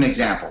give you an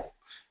example.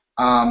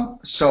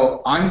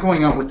 So I'm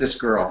going out with this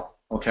girl,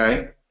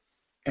 okay,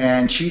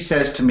 and she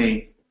says to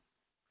me,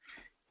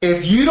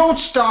 If you don't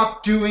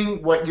stop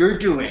doing what you're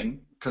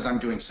doing, because I'm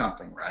doing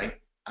something, right?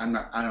 I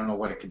don't know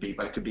what it could be,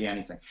 but it could be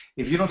anything.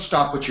 If you don't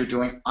stop what you're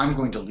doing, I'm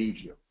going to leave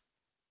you.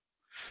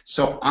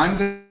 So I'm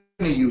going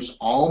to use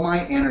all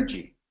my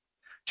energy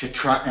to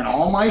try and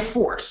all my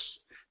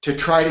force to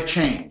try to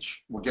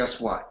change. Well,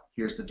 guess what?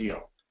 Here's the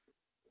deal.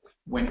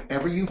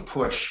 Whenever you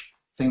push,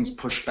 things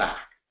push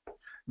back.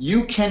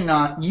 You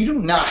do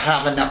not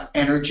have enough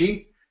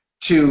energy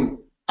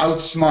to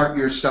outsmart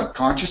your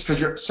subconscious, because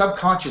your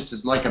subconscious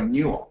is like a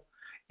mule.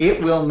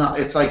 It will not,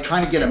 it's like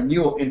trying to get a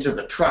mule into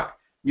the truck.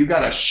 You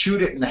got to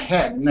shoot it in the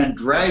head and then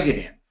drag it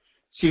in.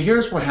 See,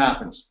 here's what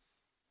happens.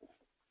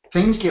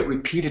 Things get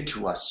repeated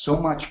to us so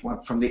much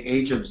from the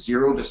age of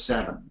 0 to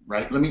 7,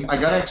 right? I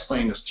got to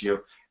explain this to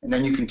you, and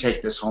then you can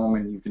take this home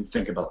and you can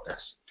think about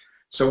this.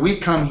 So we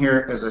come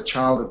here as a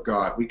child of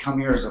God. We come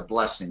here as a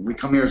blessing. We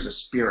come here as a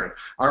spirit.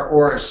 Our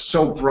aura is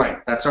so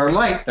bright. That's our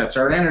light. That's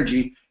our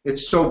energy.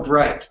 It's so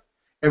bright.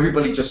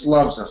 Everybody just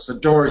loves us,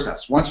 adores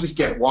us. Once we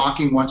get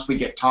walking, once we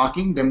get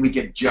talking, then we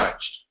get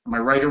judged. Am I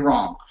right or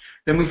wrong?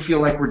 Then we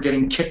feel like we're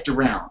getting kicked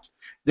around.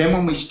 Then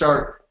when we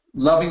start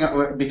loving,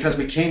 because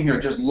we came here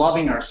just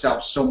loving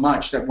ourselves so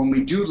much, that when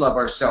we do love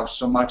ourselves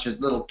so much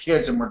as little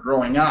kids and we're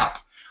growing up,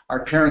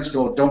 our parents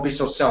go, don't be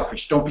so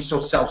selfish, don't be so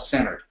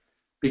self-centered.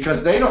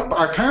 Because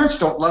our parents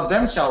don't love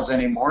themselves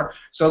anymore,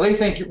 so they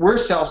think we're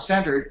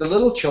self-centered. The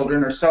little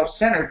children are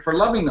self-centered for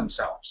loving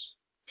themselves.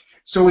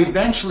 So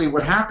eventually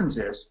what happens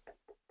is,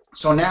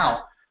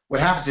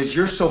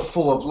 you're so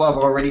full of love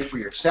already for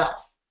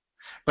yourself.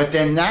 But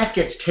then that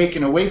gets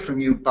taken away from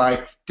you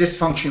by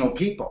dysfunctional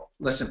people.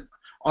 Listen,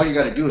 all you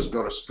got to do is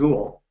go to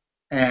school,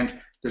 and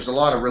there's a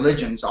lot of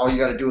religions. All you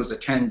got to do is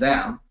attend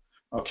them,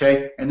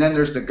 okay? And then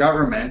there's the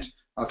government,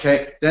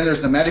 okay? Then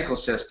there's the medical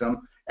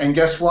system. And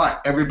guess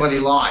what? Everybody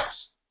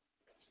lies.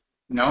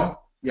 No?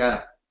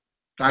 Yeah.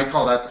 I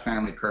call that the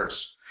family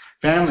curse.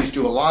 Families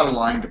do a lot of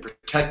lying to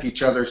protect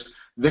each other's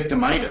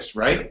victimitis,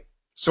 right?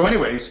 So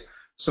anyways,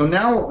 so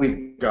now what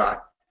we've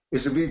got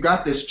is that we've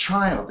got this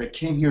child that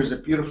came here as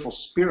a beautiful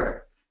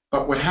spirit.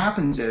 But what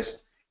happens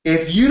is,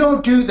 if you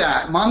don't do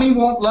that, mommy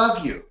won't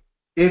love you.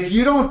 If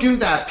you don't do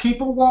that,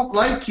 people won't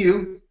like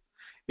you.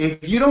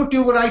 If you don't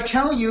do what I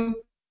tell you,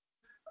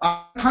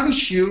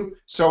 punish you.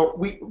 So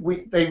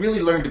they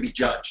really learn to be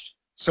judged.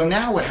 So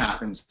now what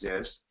happens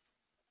is,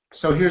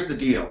 so here's the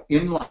deal.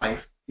 In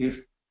life,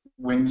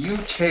 when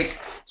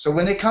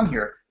they come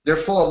here, they're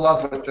full of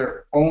love with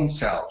their own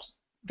selves.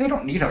 They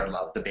don't need our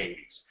love, the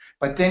babies.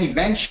 But then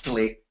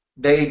eventually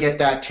they get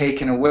that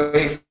taken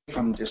away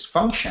from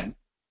dysfunction.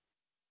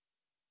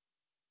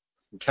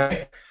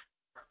 Okay?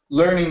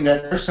 Learning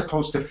that they're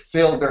supposed to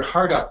fill their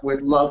heart up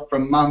with love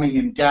from mommy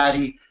and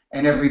daddy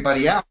and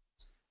everybody else.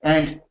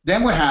 And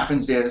then what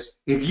happens is,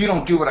 if you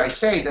don't do what I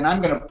say, then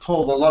I'm going to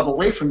pull the love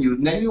away from you.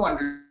 And then you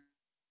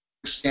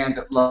understand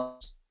that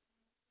love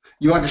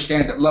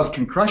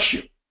can crush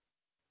you.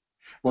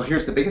 Well,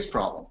 here's the biggest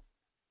problem.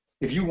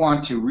 If you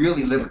want to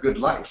really live a good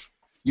life,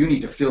 you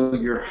need to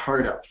fill your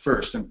heart up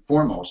first and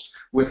foremost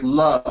with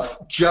love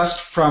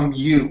just from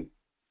you.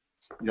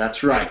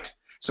 That's right.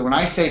 So when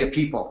I say to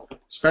people,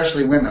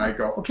 especially women, I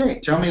go, okay,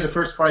 tell me the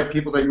first 5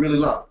 people that you really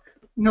love.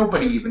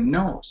 Nobody even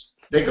knows.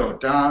 They go,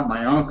 duh,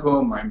 my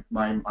uncle,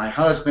 my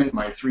husband,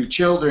 my 3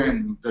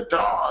 children, the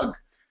dog.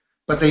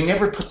 But they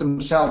never put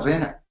themselves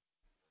in it.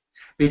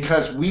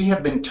 Because we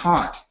have been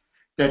taught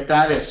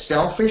that is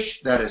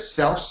selfish, that is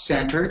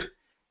self-centered.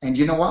 And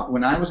you know what?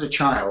 When I was a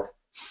child,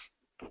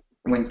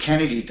 when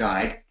Kennedy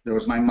died, there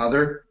was my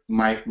mother,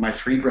 my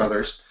 3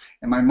 brothers,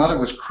 and my mother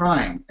was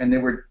crying, and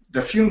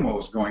the funeral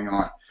was going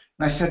on.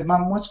 And I said,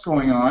 Mom, what's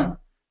going on?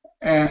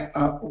 And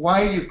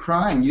why are you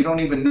crying? You don't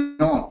even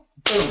know.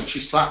 Boom, she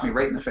slapped me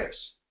right in the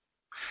face.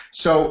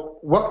 So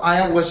what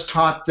I was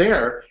taught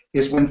there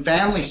is, when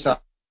family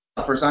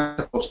suffers, I'm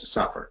supposed to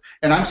suffer.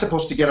 And I'm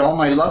supposed to get all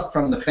my love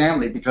from the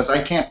family, because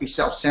I can't be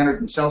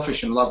self-centered and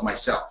selfish and love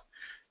myself.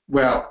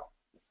 Well,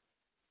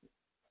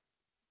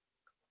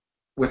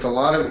 with a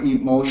lot of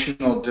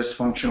emotional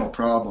dysfunctional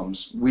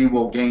problems,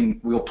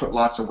 we'll put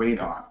lots of weight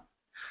on.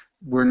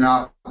 We're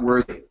not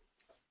worthy.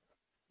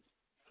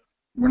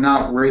 We're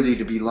not worthy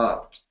to be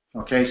loved.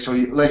 Okay, so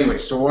anyway,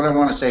 so what I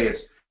want to say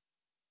is,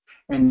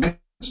 and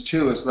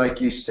too, is like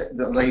you said,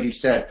 the lady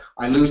said,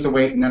 I lose the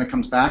weight and then it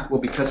comes back.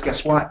 Well, because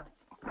guess what?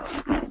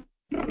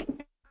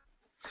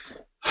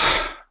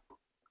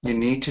 You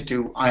need to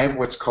do, I have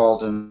what's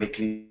called a weight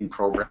cleaning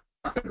program.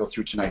 I'm not going to go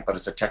through tonight, but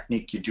it's a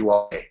technique you do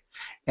all day.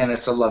 And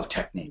it's a love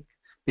technique,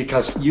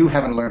 because you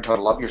haven't learned how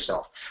to love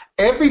yourself.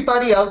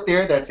 Everybody out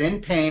there that's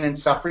in pain and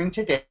suffering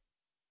today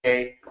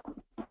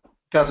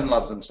doesn't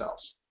love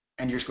themselves.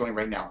 And you're just going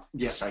right now,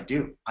 yes, I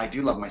do. I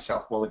do love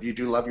myself. Well, if you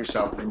do love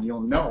yourself, then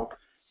you'll know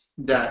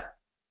that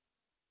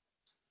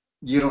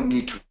you don't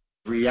need to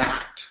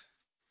react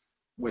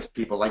with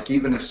people. Like,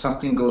 even if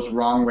something goes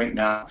wrong right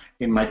now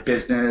in my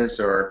business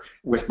or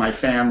with my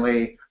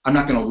family, I'm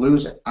not going to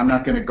lose it. I'm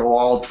not going to go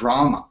all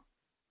drama,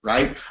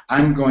 right?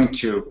 I'm going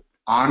to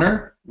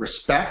honor,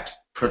 respect,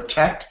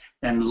 protect,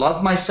 and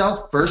love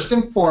myself first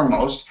and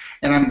foremost,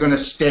 and I'm going to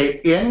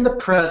stay in the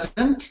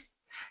present,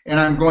 and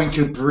I'm going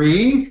to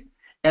breathe,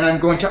 and I'm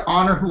going to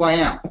honor who I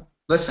am.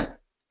 Listen,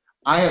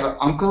 I have an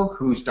uncle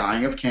who's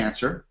dying of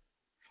cancer,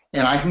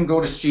 and I can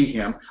go to see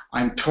him.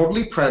 I'm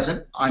totally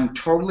present.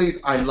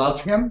 I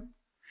love him.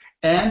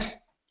 And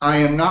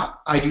I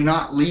do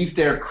not leave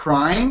there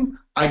crying.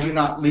 I do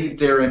not leave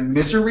there in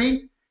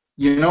misery.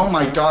 You know,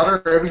 my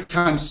daughter, every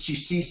time she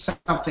sees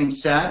something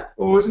sad,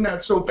 oh, isn't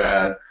that so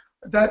bad?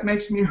 That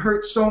makes me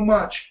hurt so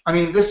much. I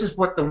mean, this is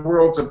what the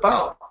world's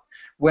about.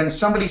 When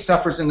somebody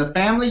suffers in the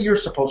family, you're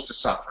supposed to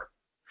suffer.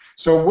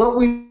 So what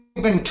we've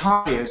been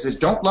taught is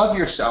don't love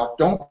yourself.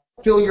 Don't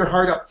fill your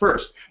heart up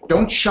first.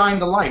 Don't shine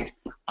the light.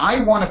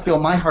 I want to fill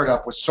my heart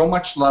up with so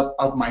much love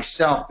of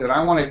myself that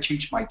I want to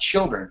teach my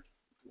children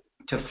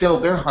to fill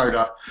their heart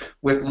up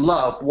with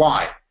love.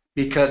 Why?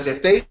 Because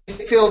if they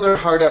fill their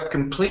heart up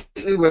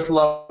completely with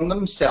love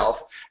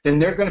themselves, then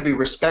they're going to be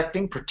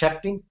respecting,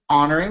 protecting,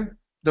 honoring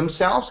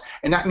themselves.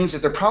 And that means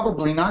that they're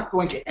probably not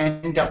going to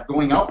end up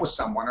going out with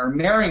someone or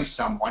marrying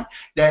someone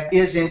that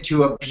is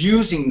into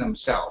abusing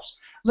themselves.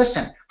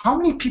 Listen, how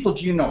many people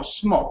do you know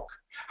smoke?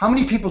 How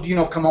many people do you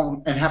know come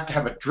home and have to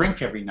have a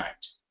drink every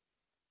night?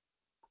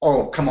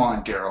 Oh, come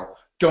on, Daryl.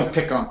 Don't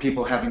pick on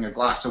people having a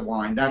glass of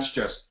wine. That's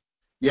just,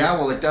 yeah,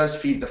 well, it does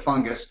feed the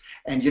fungus.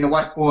 And you know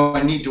what? Oh,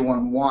 I need to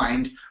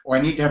unwind, or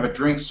I need to have a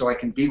drink so I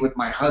can be with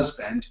my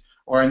husband,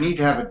 or I need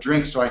to have a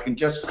drink so I can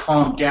just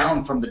calm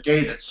down from the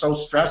day that's so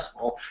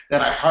stressful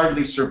that I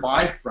hardly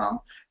survive from.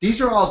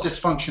 These are all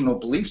dysfunctional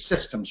belief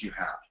systems you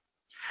have.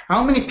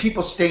 How many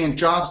people stay in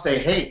jobs they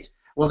hate?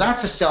 Well,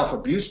 that's a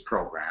self-abuse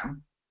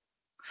program.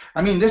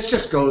 I mean, this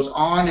just goes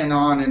on and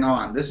on and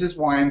on. This is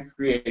why I'm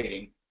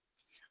creating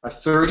a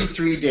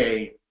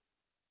 33-day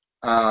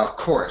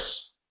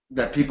course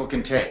that people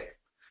can take.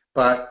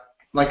 But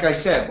like I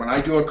said, when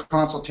I do a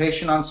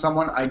consultation on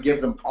someone, I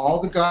give them all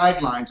the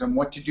guidelines on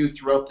what to do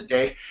throughout the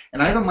day.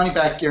 And I have a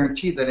money-back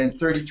guarantee that in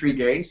 33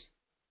 days,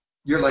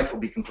 your life will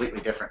be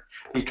completely different.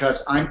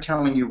 Because I'm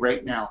telling you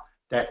right now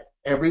that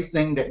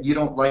everything that you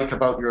don't like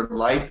about your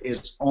life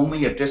is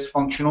only a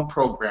dysfunctional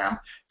program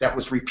that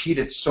was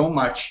repeated so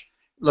much.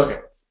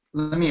 Look,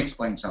 let me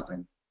explain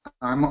something.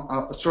 I'm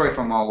sorry if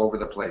I'm all over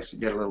the place. You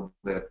get a little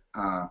bit.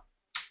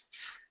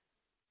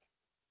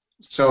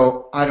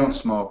 So I don't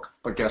smoke,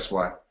 but guess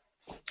what?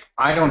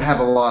 I don't have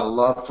a lot of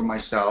love for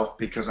myself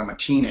because I'm a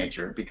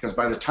teenager. Because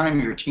by the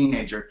time you're a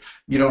teenager,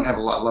 you don't have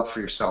a lot of love for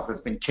yourself.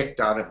 It's been kicked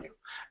out of you.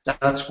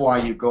 That's why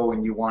you go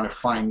and you want to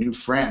find new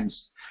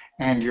friends,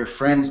 and your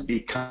friends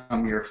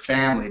become your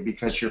family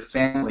because your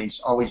family's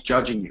always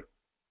judging you.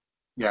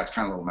 Yeah, it's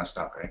kind of a little messed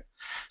up, right?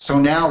 So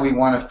now we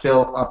want to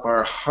fill up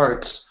our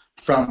hearts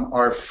from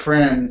our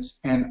friends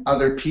and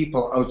other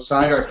people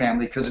outside our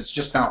family because it's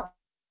just not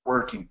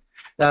working.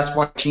 That's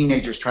why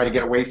teenagers try to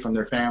get away from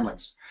their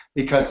families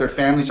because their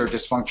families are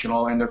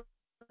dysfunctional and their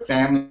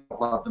family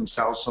love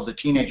themselves, so the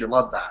teenager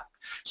love that.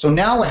 So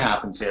now what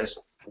happens is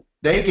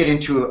they get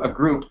into a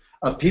group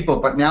of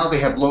people, but now they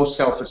have low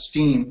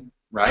self-esteem,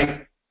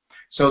 right?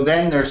 So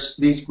then there's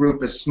these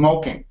group is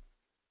smoking.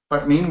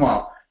 But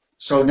meanwhile,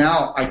 so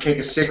now I take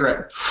a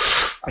cigarette,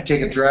 I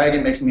take a drag,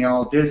 it makes me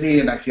all dizzy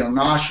and I feel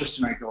nauseous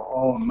and I go,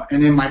 oh,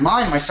 and in my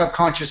mind, my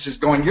subconscious is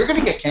going, you're going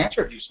to get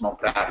cancer if you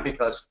smoke that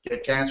because you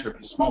get cancer if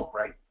you smoke,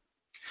 right?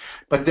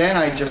 But then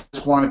I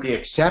just want to be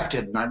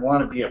accepted and I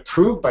want to be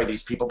approved by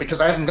these people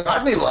because I haven't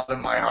got any love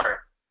in my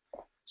heart.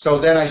 So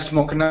then I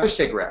smoke another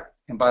cigarette.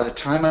 And by the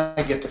time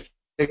I get to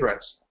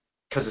cigarettes,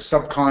 because the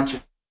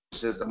subconscious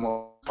is the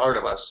most part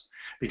of us,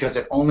 because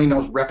it only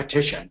knows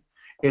repetition,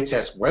 it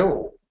says,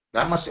 whoa,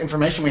 that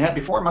information we had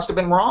before must have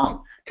been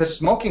wrong because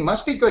smoking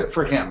must be good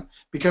for him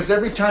because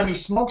every time he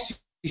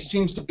smokes, he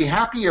seems to be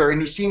happier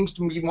and he seems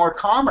to be more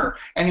calmer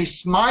and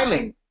he's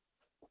smiling.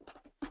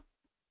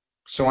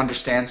 So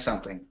understand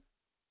something.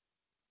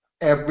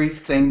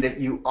 Everything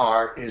that you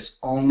are is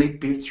only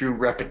through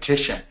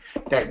repetition,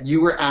 that you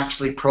were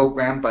actually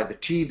programmed by the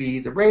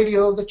TV, the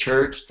radio, the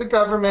church, the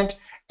government,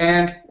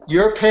 and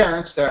your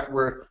parents that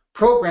were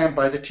programmed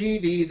by the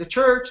TV, the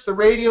church, the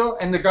radio,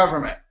 and the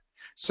government.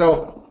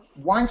 So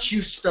once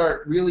you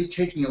start really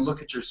taking a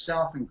look at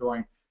yourself and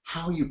going,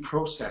 how you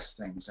process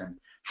things and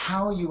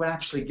how you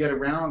actually get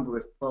around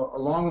with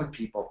along with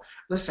people.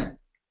 Listen,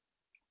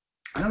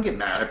 I don't get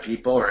mad at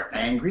people or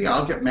angry.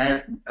 I'll get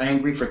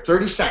angry for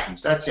 30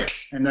 seconds. That's it.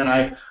 And then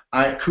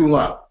I cool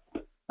up.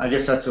 I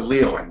guess that's a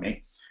Leo in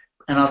me.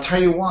 And I'll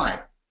tell you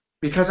why.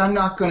 Because I'm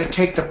not going to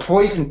take the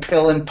poison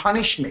pill and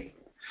punish me.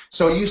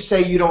 So you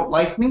say you don't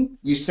like me.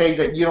 You say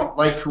that you don't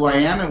like who I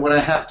am and what I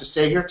have to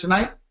say here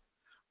tonight.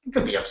 You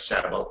could be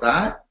upset about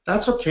that.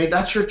 That's okay.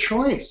 That's your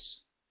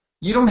choice.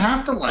 You don't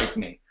have to like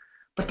me.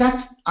 But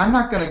I'm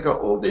not going to go,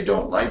 oh, they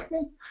don't like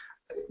me.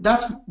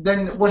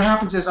 Then what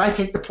happens is I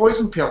take the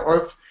poison pill.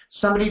 Or if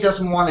somebody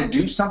doesn't want to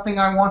do something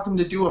I want them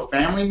to do, a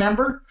family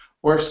member,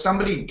 or if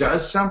somebody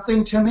does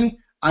something to me,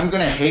 I'm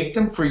going to hate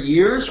them for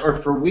years or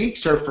for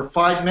weeks or for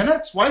 5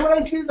 minutes. Why would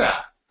I do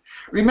that?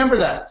 Remember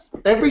that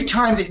every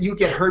time that you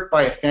get hurt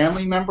by a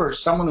family member or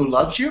someone who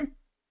loves you,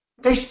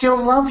 they still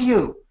love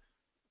you.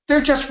 They're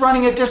just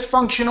running a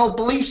dysfunctional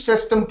belief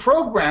system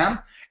program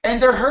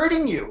and they're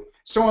hurting you.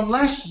 So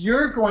unless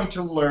you're going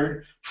to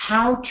learn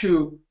how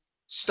to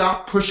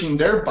stop pushing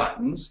their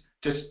buttons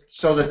just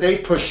so that they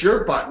push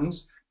your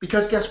buttons,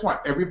 because guess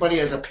what? Everybody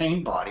has a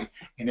pain body,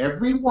 and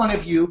every one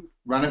of you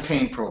run a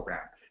pain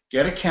program.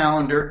 Get a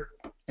calendar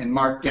and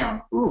mark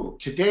down, ooh,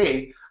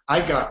 today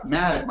I got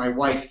mad at my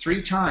wife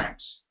 3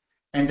 times.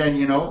 And then,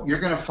 you're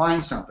going to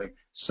find something.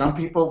 Some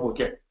people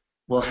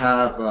will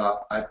have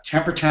a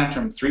temper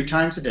tantrum 3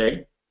 times a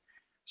day.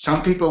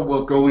 Some people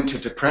will go into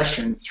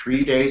depression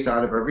 3 days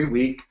out of every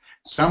week.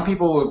 Some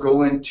people will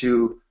go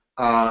into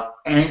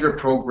anger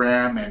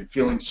program and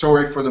feeling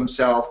sorry for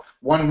themselves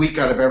 1 week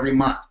out of every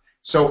month.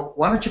 So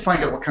why don't you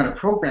find out what kind of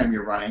program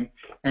you're running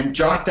and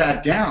jot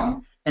that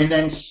down, and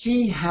then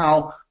see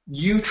how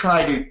you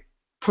try to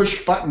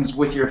push buttons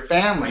with your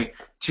family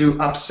to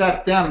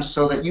upset them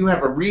so that you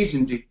have a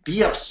reason to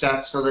be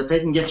upset so that they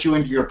can get you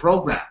into your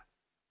program.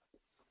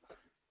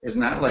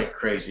 Isn't that like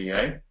crazy,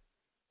 eh?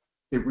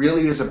 It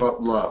really is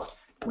about love.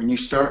 When you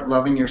start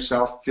loving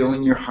yourself,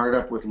 filling your heart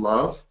up with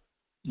love,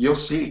 you'll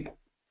see.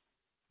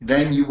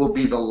 Then you will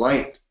be the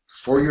light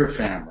for your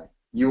family.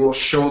 You will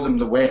show them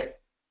the way.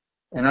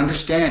 And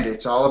understand,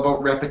 it's all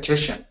about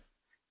repetition.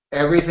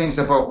 Everything's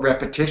about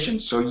repetition.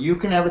 So you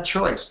can have a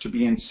choice to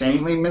be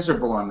insanely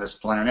miserable on this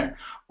planet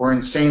or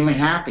insanely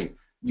happy.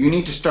 You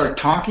need to start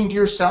talking to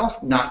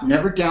yourself,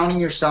 never downing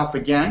yourself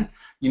again.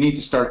 You need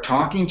to start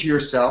talking to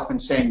yourself and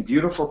saying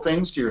beautiful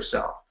things to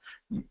yourself,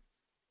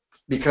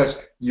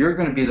 because you're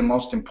going to be the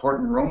most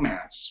important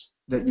romance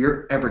that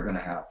you're ever going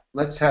to have.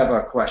 Let's have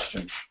a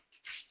question.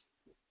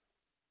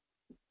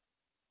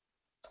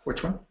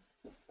 Which one?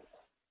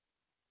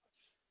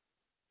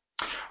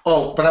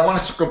 Oh, but I want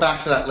to go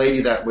back to that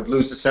lady that would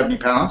lose the 70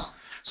 pounds.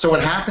 So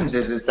what happens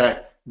is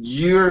that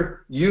you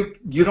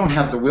don't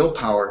have the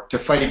willpower to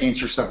fight against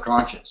your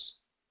subconscious.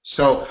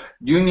 So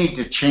you need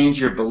to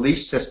change your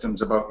belief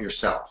systems about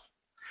yourself.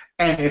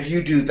 And if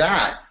you do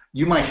that,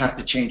 you might have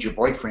to change your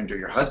boyfriend or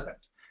your husband,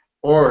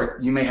 or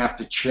you may have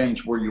to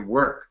change where you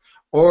work,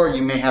 or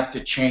you may have to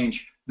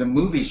change the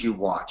movies you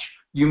watch.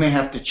 You may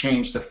have to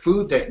change the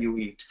food that you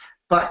eat.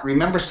 But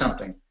remember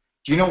something.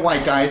 Do you know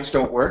why diets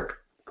don't work?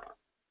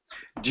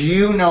 Do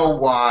you know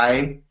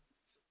why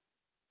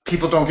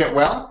people don't get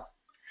well?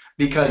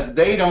 Because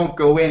they don't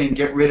go in and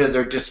get rid of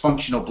their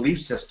dysfunctional belief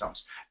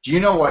systems. Do you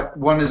know what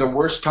one of the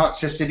worst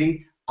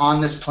toxicity on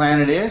this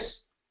planet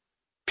is?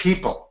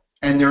 People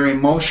and their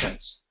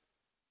emotions.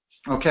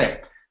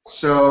 Okay,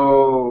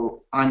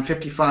 so I'm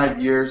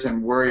 55 years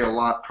and worry a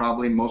lot,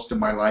 probably most of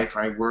my life.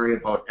 I worry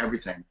about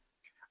everything.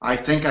 I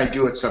think I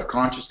do it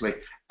subconsciously.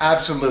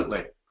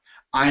 Absolutely.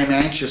 I am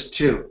anxious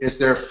too. Is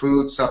there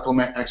food,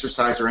 supplement,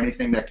 exercise, or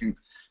anything that can...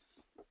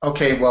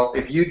 Okay, well,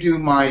 if you do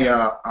my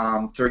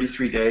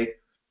 33-day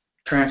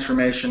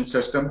transformation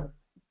system,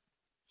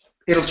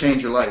 it'll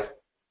change your life.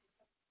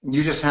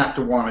 You just have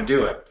to want to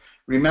do it.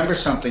 Remember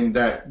something,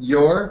 that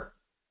your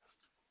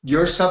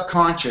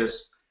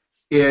subconscious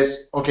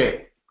is,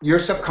 okay, your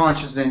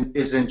subconscious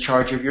is in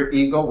charge of your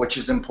ego, which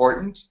is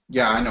important.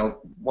 Yeah, I know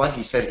what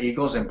he said,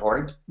 ego is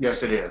important.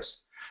 Yes, it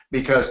is.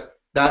 Because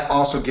that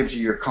also gives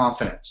you your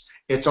confidence.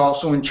 It's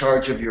also in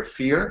charge of your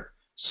fear.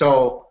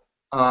 So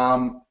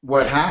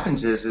what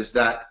happens is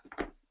that,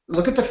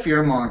 look at the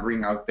fear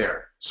mongering out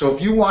there. So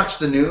if you watch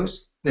the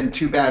news, then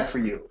too bad for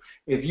you.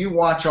 If you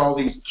watch all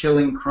these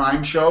killing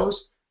crime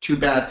shows, too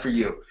bad for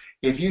you.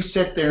 If you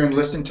sit there and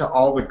listen to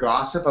all the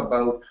gossip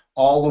about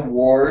all the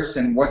wars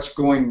and what's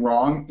going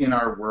wrong in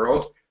our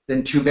world,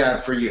 then too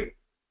bad for you.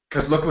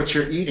 Because look what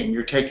you're eating.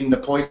 You're taking the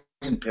poison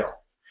pill.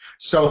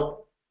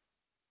 So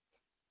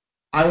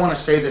I want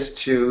to say this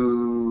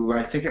to,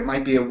 I think it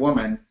might be a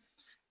woman,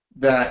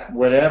 that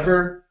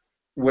whatever,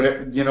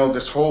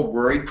 this whole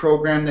worry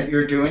program that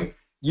you're doing,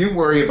 you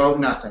worry about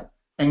nothing.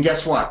 And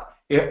guess what?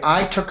 If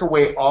I took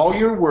away all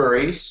your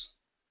worries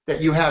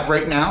that you have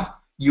right now,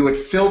 you would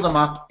fill them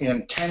up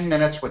in 10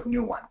 minutes with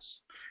new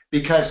ones.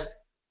 Because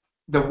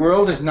the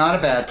world is not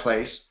a bad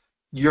place.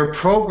 Your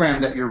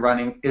program that you're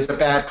running is a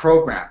bad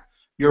program.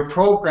 Your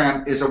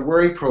program is a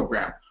worry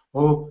program.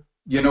 Oh,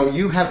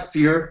 you have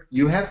fear.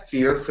 You have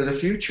fear for the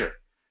future.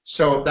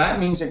 So that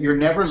means that you're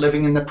never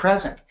living in the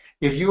present.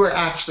 If you were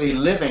actually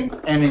living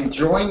and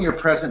enjoying your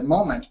present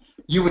moment,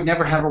 you would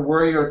never have a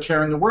worry or a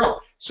care in the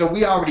world. So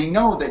we already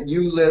know that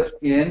you live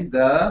in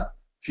the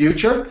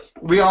future.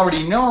 We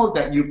already know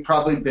that you've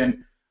probably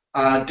been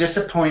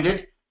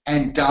disappointed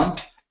and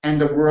dumped, and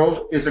the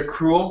world is a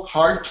cruel,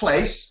 hard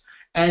place,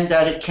 and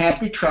that it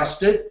can't be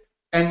trusted,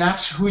 and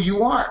that's who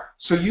you are.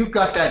 So you've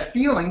got that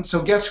feeling,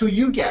 so guess who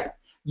you get?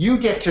 You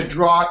get to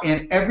draw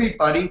in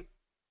everybody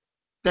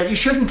that you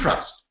shouldn't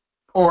trust,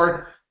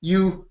 or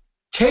you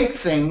take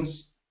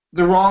things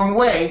the wrong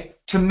way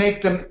to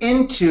make them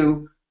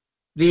into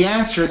the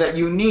answer that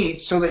you need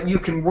so that you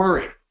can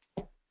worry.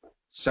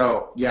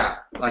 So yeah,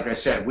 like I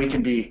said, we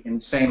can be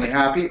insanely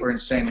happy or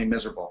insanely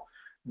miserable.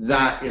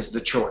 That is the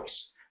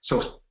choice.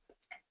 So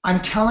I'm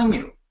telling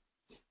you,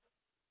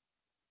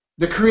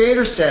 the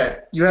Creator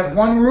said you have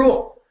one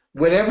rule.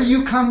 Whatever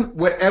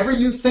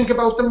you think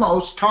about the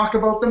most, talk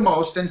about the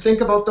most, and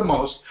think about the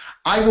most,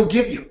 I will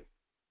give you.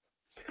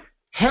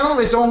 Hell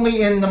is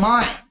only in the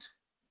mind.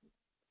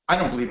 I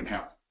don't believe in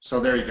hell. So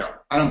there you go.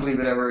 I don't believe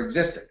it ever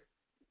existed.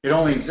 It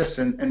only exists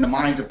in the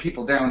minds of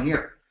people down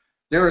here.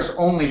 There is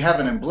only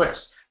heaven and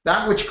bliss.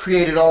 That which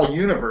created all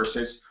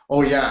universes,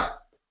 oh yeah,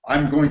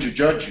 I'm going to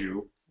judge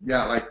you.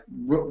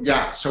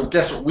 Yeah, so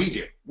guess what we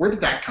do? Where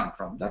did that come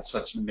from? That's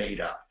such made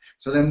up.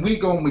 So then we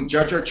go and we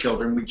judge our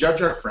children, we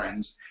judge our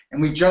friends,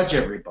 and we judge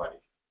everybody.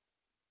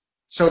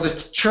 So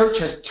the church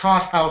has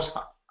taught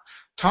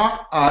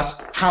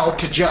us how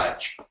to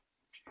judge.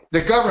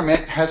 The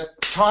government has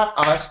taught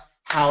us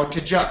how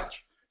to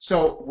judge.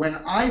 So when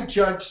I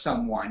judge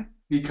someone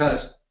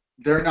because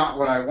they're not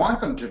what I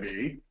want them to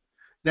be,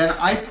 then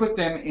I put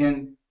them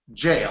in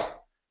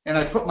jail. And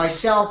I put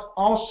myself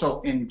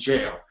also in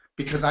jail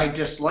because I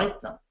dislike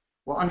them.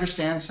 Well,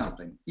 understand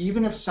something.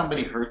 Even if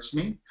somebody hurts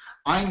me,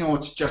 I know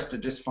it's just a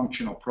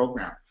dysfunctional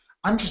program.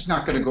 I'm just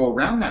not going to go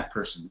around that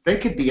person. They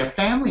could be a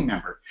family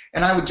member.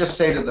 And I would just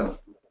say to them,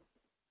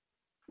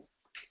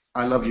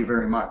 I love you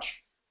very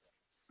much.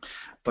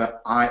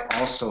 But I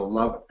also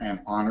love and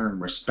honor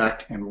and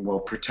respect and will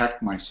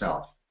protect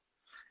myself.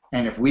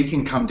 And if we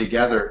can come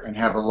together and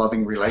have a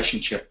loving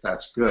relationship,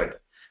 that's good.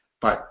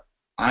 But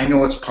I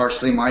know it's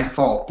partially my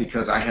fault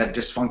because I had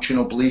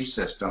dysfunctional belief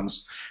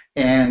systems,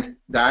 and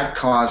that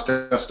caused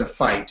us to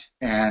fight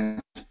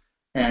and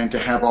to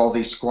have all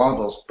these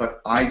squabbles.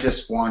 But I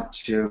just want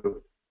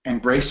to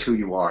embrace who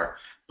you are.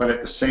 But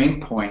at the same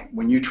point,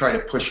 when you try to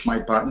push my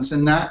buttons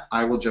in that,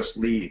 I will just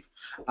leave.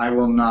 I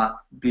will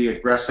not be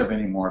aggressive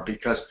anymore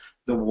because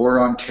the war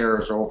on terror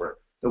is over.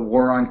 The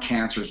war on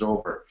cancer is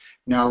over.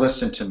 Now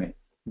listen to me.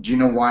 Do you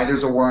know why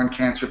there's a war on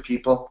cancer,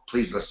 people?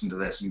 Please listen to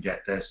this and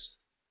get this.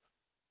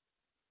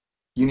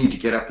 You need to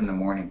get up in the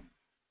morning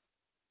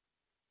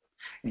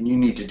and you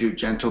need to do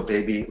gentle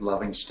baby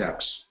loving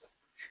steps.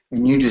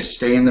 And you need to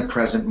stay in the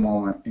present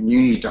moment and you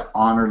need to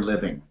honor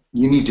living.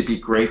 You need to be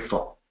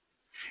grateful.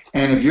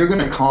 And if you're going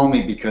to call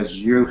me because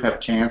you have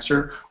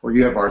cancer or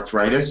you have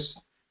arthritis,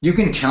 you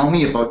can tell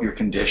me about your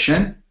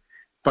condition,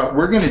 but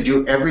we're going to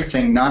do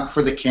everything not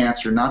for the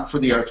cancer, not for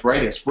the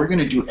arthritis. We're going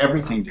to do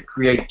everything to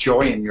create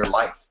joy in your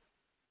life.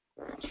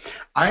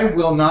 I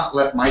will not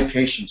let my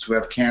patients who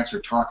have cancer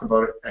talk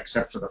about it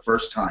except for the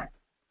first time.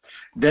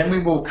 Then we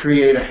will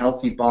create a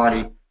healthy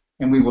body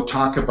and we will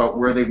talk about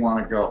where they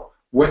want to go,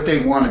 what they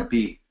want to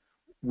be,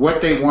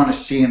 what they want to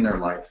see in their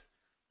life.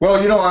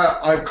 Well, you know,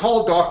 I've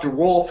called Dr.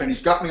 Wolf and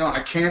he's got me on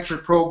a cancer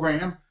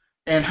program.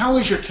 And how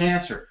is your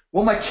cancer?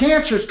 Well, my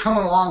cancer is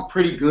coming along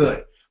pretty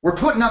good. We're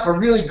putting up a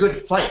really good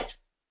fight.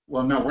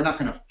 Well, no, we're not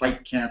going to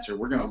fight cancer.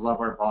 We're going to love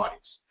our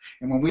bodies.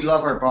 And when we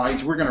love our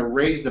bodies, we're going to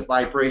raise the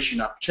vibration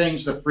up,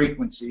 change the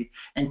frequency,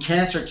 and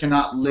cancer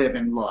cannot live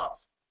in love.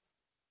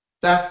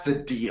 That's the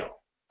deal.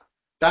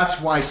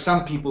 That's why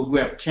some people who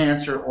have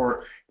cancer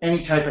or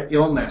any type of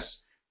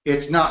illness,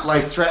 it's not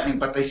life-threatening,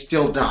 but they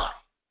still die.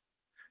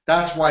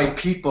 That's why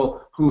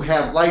people who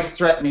have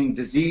life-threatening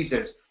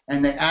diseases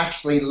and they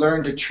actually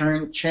learn to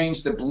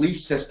change the belief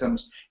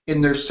systems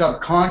in their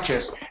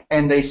subconscious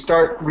and they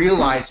start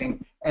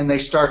realizing and they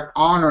start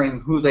honoring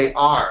who they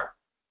are,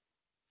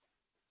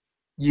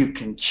 you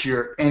can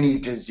cure any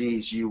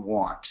disease you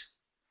want.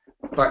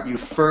 But you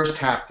first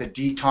have to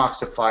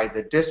detoxify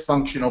the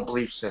dysfunctional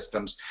belief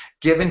systems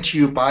given to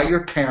you by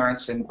your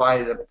parents and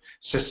by the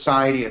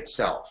society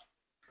itself.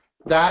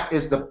 That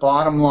is the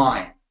bottom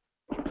line.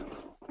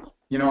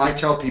 You know, I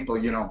tell people,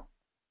 you know,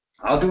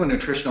 I'll do a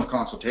nutritional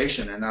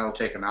consultation and that'll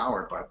take an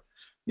hour, but,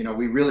 you know,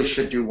 we really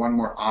should do one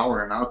more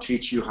hour and I'll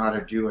teach you how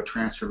to do a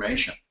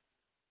transformation.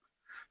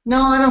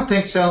 No, I don't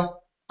think so.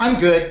 I'm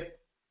good.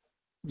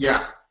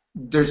 Yeah,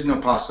 there's no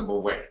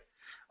possible way.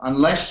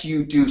 Unless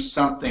you do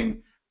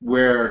something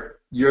where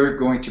you're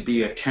going to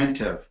be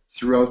attentive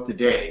throughout the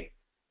day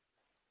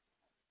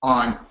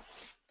on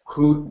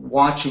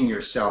watching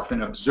yourself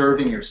and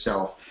observing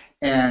yourself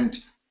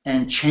and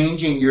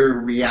changing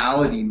your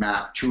reality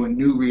map to a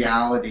new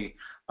reality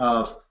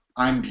of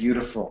I'm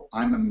beautiful,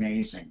 I'm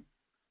amazing,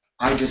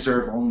 I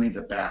deserve only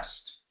the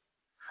best.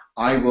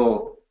 I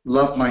will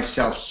love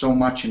myself so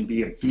much and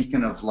be a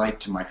beacon of light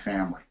to my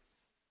family.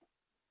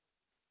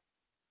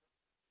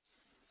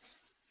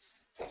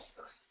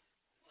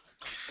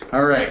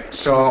 All right,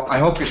 so I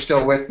hope you're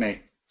still with me.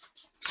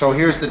 So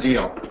here's the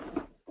deal.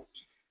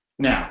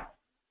 Now,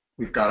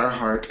 we've got our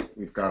heart,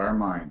 we've got our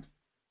mind.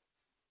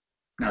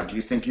 Now, do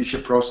you think you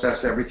should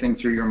process everything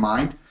through your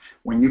mind?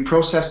 When you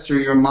process through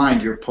your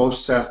mind, you're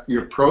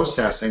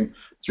processing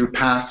through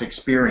past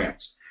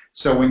experience.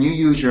 So when you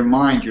use your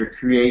mind, you're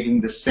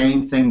creating the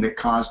same thing that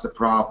caused the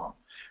problem.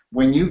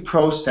 When you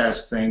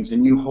process things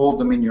and you hold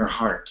them in your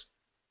heart,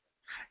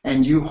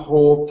 and you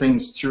hold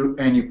things through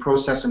and you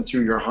process them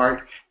through your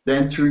heart,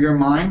 then through your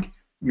mind,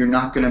 you're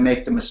not going to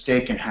make the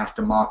mistake and have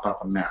to mop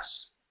up a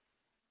mess.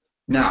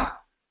 Now,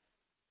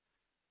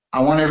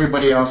 I want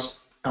everybody out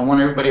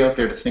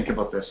there to think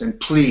about this, and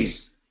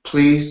please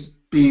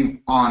be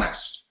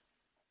honest.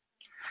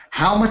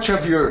 How much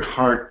of your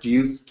heart do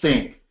you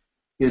think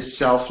is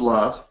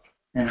self-love,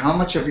 and how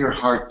much of your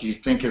heart do you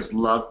think is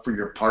love for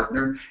your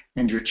partner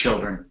and your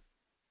children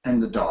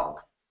and the dog,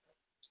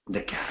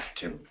 the cat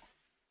too?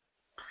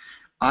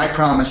 I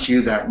promise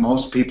you that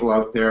most people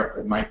out there,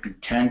 it might be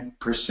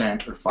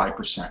 10% or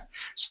 5%.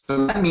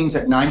 So that means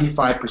that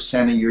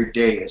 95% of your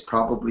day is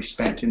probably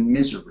spent in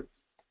misery.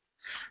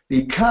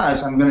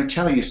 Because I'm going to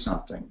tell you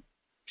something.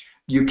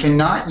 You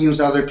cannot use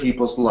other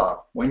people's love.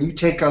 When you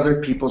take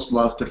other people's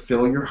love to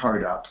fill your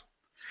heart up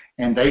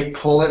and they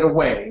pull it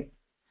away,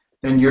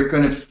 then you're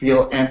going to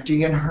feel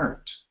empty and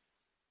hurt.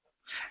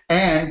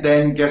 And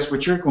then guess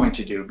what you're going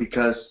to do?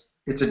 Because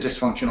it's a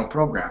dysfunctional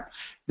program.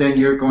 Then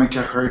you're going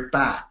to hurt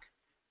back.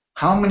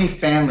 How many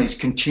families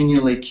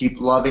continually keep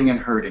loving and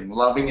hurting,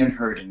 loving and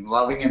hurting,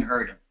 loving and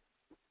hurting?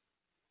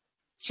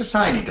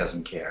 Society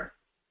doesn't care.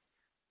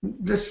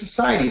 The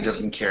society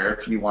doesn't care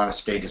if you want to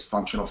stay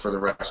dysfunctional for the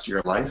rest of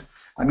your life.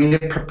 I mean,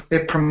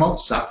 it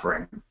promotes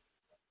suffering.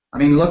 I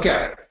mean, look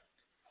at it.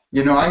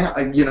 You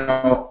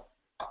know,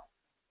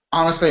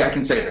 honestly, I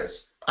can say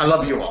this. I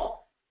love you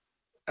all.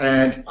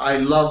 And I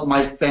love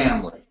my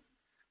family,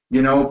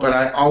 but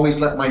I always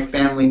let my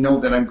family know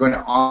that I'm going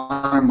to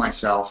honor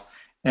myself,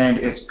 and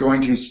it's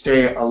going to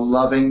stay a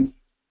loving,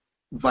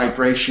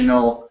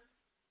 vibrational.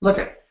 Look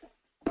at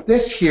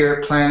this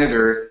here, planet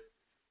Earth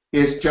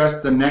is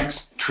just the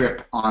next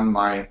trip on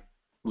my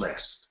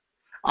list.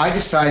 I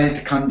decided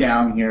to come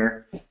down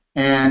here,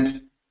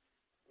 and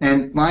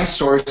my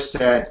source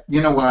said,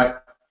 you know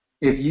what?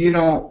 If you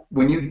don't,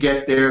 when you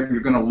get there,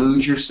 you're going to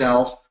lose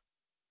yourself.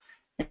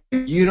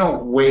 If you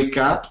don't wake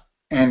up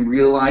and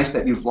realize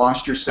that you've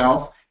lost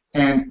yourself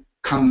and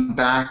come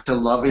back to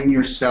loving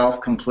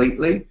yourself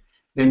completely,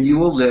 then you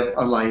will live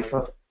a life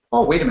of,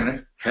 oh, wait a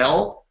minute,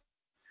 hell?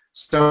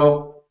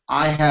 So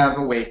I have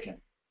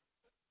awakened.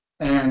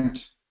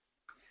 And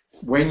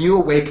when you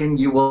awaken,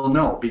 you will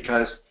know,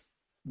 because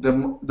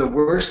the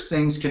worst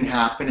things can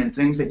happen and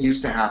things that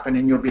used to happen,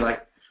 and you'll be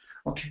like,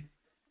 okay,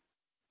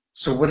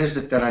 so what is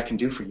it that I can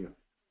do for you?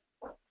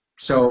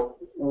 So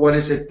what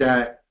is it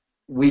that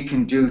we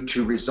can do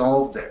to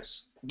resolve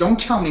this? Don't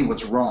tell me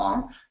what's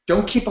wrong.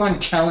 Don't keep on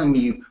telling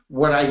me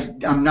what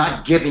I'm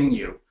not giving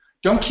you.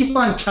 Don't keep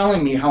on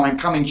telling me how I'm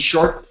coming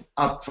short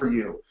up for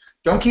you.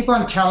 Don't keep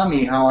on telling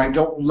me how I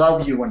don't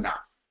love you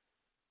enough.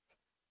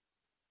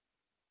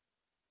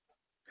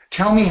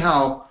 Tell me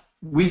how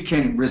we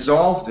can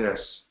resolve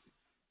this,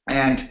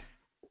 and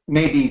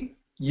maybe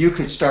you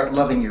could start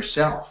loving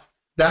yourself.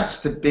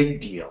 That's the big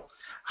deal.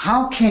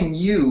 How can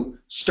you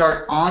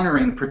start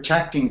honoring,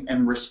 protecting,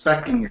 and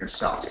respecting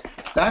yourself?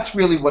 That's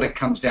really what it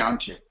comes down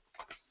to.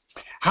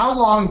 How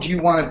long do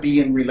you want to be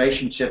in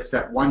relationships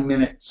that 1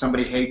 minute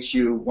somebody hates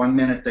you, 1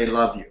 minute they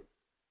love you?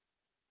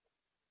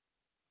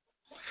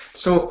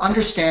 So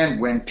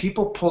understand, when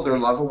people pull their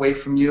love away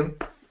from you,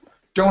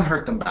 don't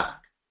hurt them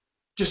back.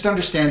 Just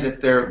understand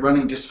that they're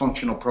running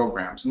dysfunctional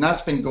programs, and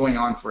that's been going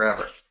on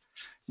forever.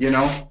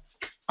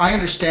 I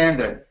understand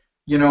that,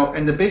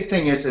 and the big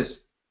thing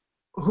is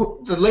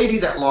the lady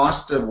that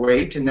lost the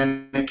weight and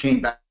then it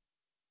came back,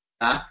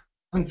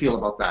 doesn't feel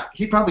about that.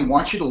 He probably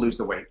wants you to lose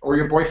the weight, or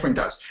your boyfriend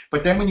does.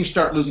 But then when you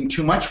start losing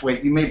too much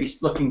weight, you may be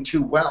looking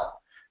too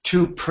well,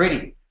 too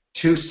pretty,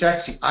 too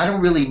sexy. I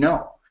don't really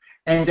know.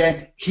 And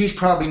then he's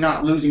probably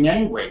not losing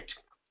any weight.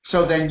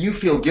 So then you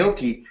feel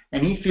guilty,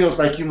 and he feels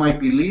like you might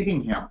be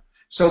leaving him.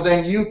 So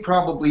then you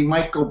probably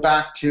might go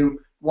back to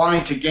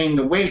wanting to gain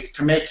the weight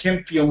to make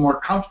him feel more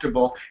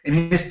comfortable in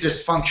his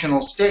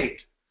dysfunctional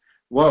state.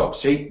 Whoa,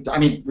 see, I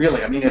mean,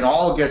 really, it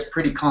all gets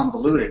pretty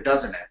convoluted,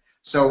 doesn't it?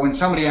 So when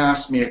somebody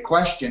asks me a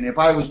question, if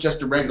I was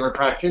just a regular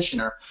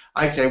practitioner,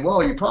 I'd say,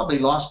 well, you probably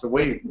lost the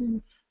weight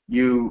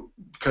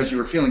because you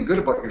were feeling good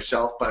about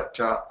yourself, but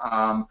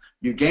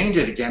you gained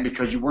it again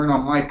because you weren't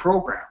on my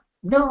program.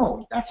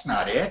 No, that's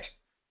not it.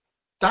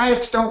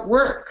 Diets don't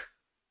work.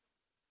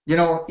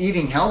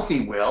 Eating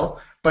healthy will,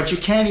 but you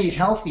can't eat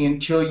healthy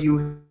until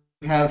you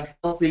have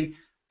healthy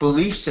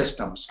belief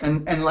systems,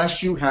 and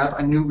unless you have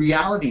a new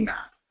reality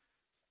map.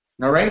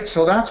 All right,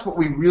 so that's what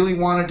we really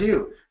want to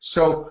do.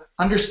 So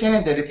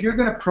understand that if you're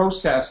going to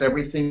process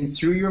everything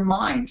through your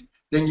mind,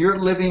 then you're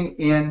living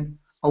in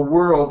a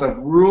world of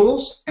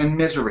rules and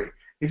misery.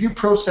 If you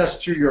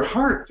process through your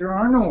heart, there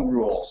are no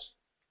rules.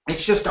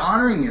 It's just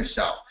honoring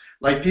yourself.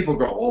 Like, people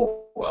go,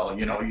 oh, well,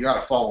 you got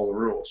to follow the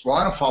rules. Well,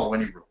 I don't follow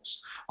any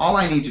rules. All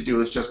I need to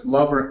do is just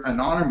love and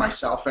honor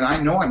myself, and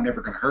I know I'm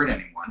never going to hurt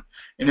anyone.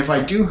 And if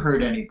I do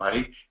hurt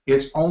anybody,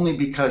 it's only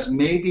because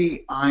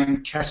maybe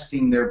I'm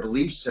testing their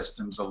belief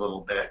systems a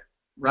little bit,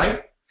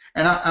 right?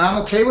 And I'm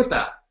okay with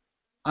that.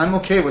 I'm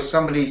okay with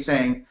somebody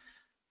saying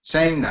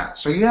that.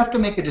 So you have to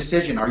make a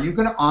decision. Are you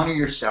going to honor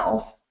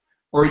yourself,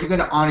 or are you going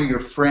to honor your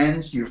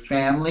friends, your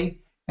family,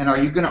 and are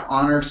you going to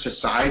honor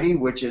society,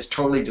 which is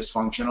totally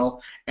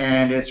dysfunctional,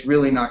 and it's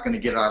really not going to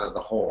get out of the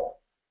hole?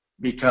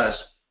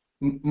 Because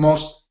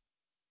most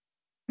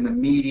in the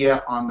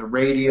media, on the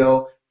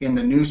radio, in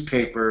the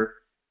newspaper,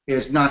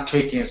 is not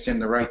taking us in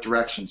the right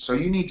direction. So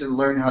you need to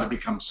learn how to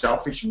become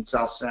selfish and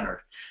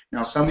self-centered.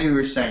 Now, some of you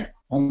are saying,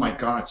 oh my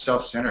God,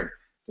 self-centered.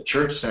 The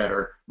church said,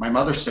 or my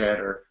mother said,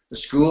 or the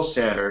school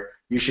said, or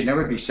you should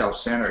never be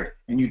self-centered,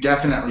 and you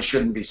definitely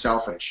shouldn't be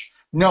selfish.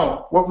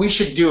 No, what we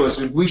should do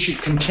is we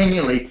should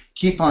continually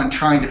keep on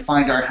trying to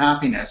find our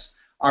happiness,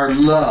 our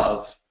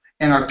love,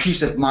 and our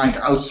peace of mind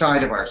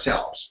outside of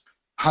ourselves.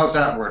 How's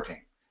that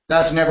working?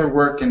 That's never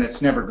worked, and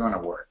it's never going to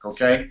work,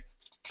 okay?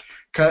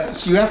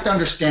 Because you have to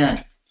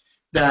understand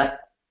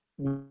that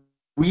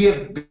we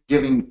have been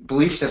giving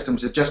belief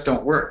systems that just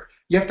don't work.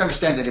 You have to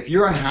understand that if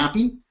you're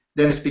unhappy,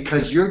 then it's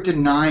because you're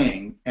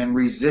denying and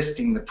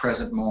resisting the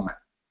present moment.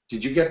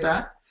 Did you get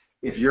that?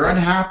 If you're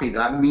unhappy,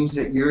 that means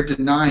that you're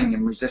denying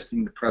and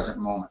resisting the present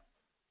moment.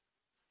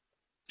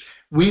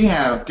 We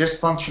have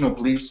dysfunctional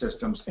belief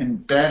systems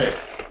embedded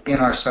in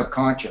our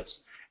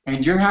subconscious,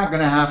 and you're going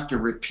to have to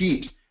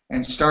repeat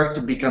and start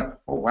to become,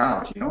 oh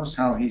wow, do you notice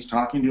how he's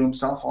talking to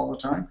himself all the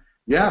time?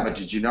 Yeah, but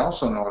did you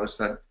also notice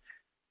that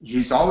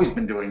he's always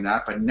been doing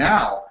that, but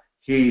now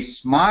he's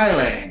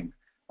smiling?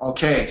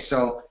 Okay,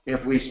 so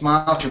if we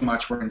smile too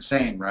much, we're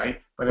insane,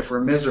 right? But if we're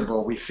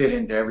miserable, we fit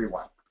into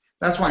everyone.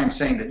 That's why I'm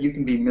saying that you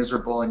can be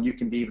miserable and you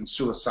can be even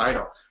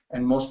suicidal,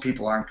 and most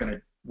people aren't going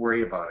to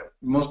worry about it.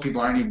 Most people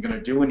aren't even going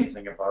to do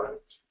anything about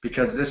it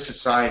because this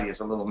society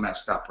is a little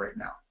messed up right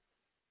now.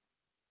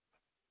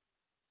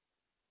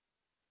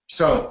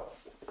 So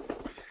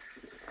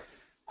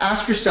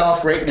ask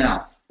yourself right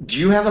now, do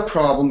you have a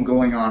problem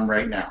going on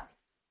right now?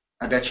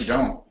 I bet you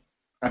don't.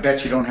 I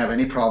bet you don't have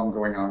any problem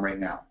going on right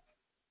now.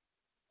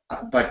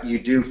 But you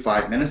do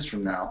 5 minutes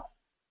from now.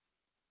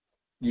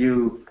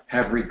 You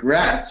have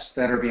regrets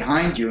that are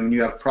behind you and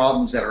you have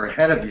problems that are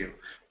ahead of you,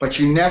 but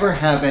you never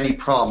have any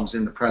problems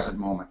in the present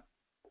moment.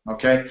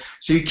 Okay?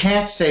 So you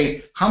can't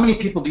say, how many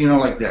people do you know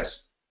like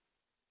this?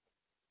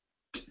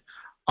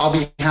 I'll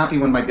be happy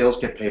when my bills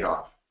get paid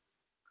off.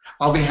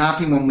 I'll be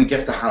happy when we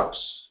get the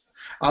house.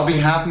 I'll be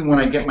happy when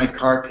I get my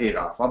car paid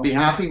off. I'll be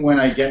happy when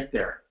I get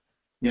there.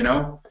 You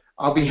know,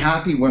 I'll be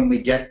happy when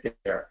we get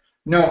there.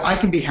 No, I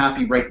can be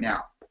happy right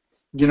now.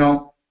 You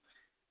know,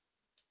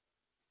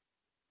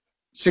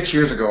 6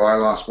 years ago, I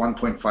lost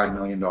 $1.5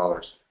 million.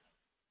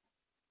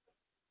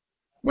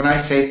 When I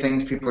say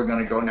things, people are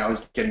going to go, now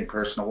he's getting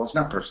personal. Well, it's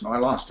not personal. I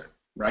lost it,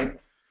 right?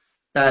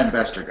 Bad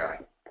investor guy.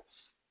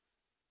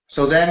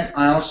 So then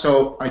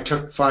I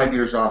took 5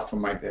 years off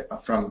from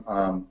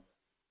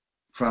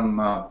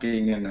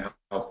being in the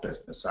health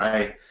business.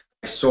 I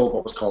sold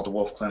what was called the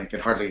Wolf Clinic.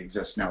 It hardly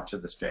exists now to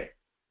this day.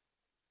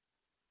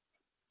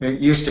 It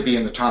used to be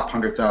in the top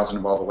 100,000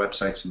 of all the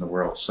websites in the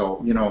world.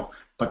 So, you know,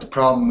 but the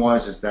problem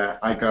is that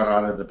I got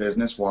out of the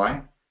business.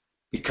 Why?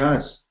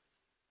 Because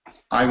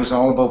I was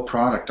all about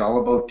product, all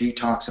about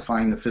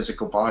detoxifying the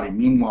physical body.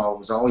 Meanwhile, it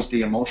was always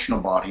the emotional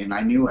body, and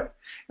I knew it.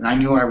 And I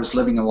knew I was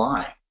living a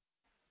lie.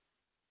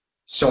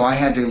 So I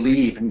had to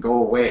leave and go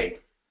away.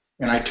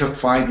 And I took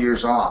 5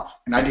 years off.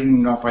 And I didn't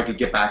even know if I could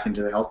get back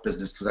into the health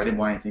business because I didn't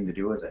want anything to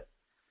do with it.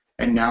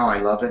 And now I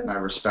love it and I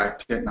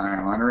respect it and I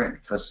honor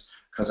it because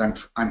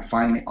I'm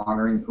finally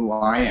honoring who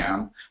I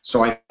am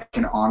so I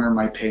can honor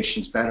my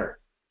patients better.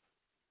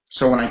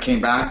 So when I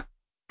came back,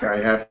 I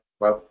had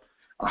about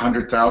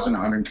 $100,000,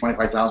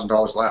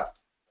 $125,000 left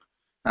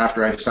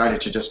after I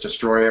decided to just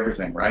destroy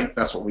everything, right?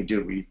 That's what we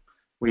do.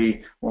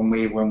 When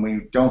we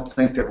don't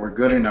think that we're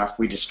good enough,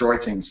 we destroy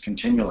things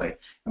continually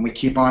and we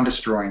keep on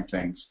destroying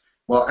things.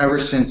 Well, ever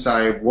since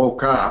I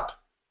woke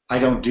up, I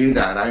don't do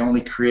that. I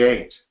only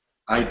create.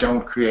 I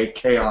don't create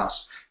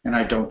chaos and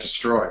I don't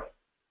destroy.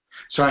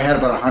 So I had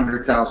about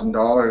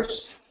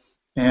 $100,000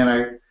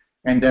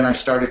 and then I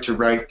started to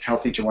write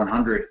Healthy to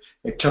 100.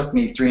 It took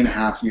me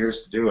 3.5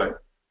 years to do it.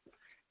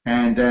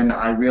 And then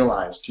I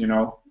realized, you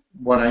know,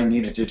 what I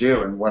needed to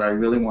do and what I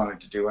really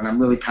wanted to do. And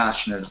I'm really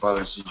passionate about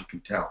it, as you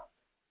can tell.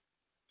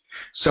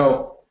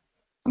 So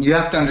you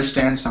have to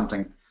understand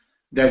something,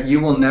 that you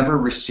will never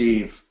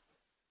receive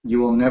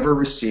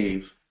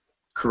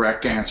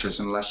correct answers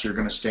unless you're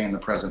going to stay in the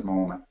present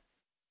moment.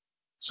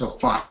 So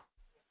fine,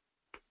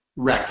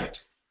 wreck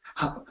it.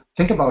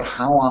 Think about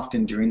how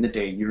often during the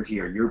day you're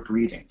here, you're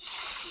breathing,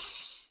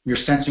 you're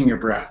sensing your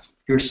breath,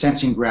 you're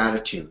sensing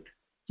gratitude.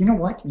 You know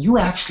what? You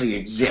actually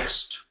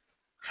exist.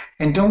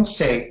 And don't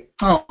say,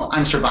 oh,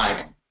 I'm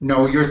surviving.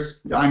 No,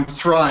 I'm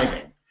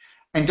thriving.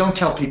 And don't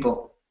tell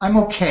people, I'm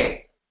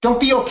okay. Don't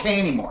be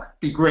okay anymore.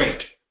 Be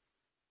great.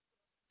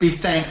 Be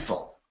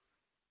thankful.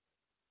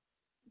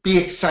 Be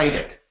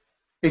excited.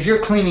 If you're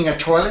cleaning a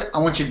toilet, I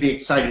want you to be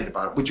excited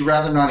about it. Would you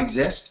rather not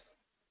exist?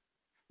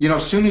 You know,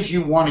 as soon as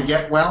you want to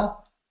get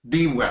well,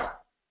 be well.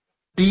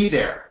 Be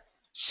there.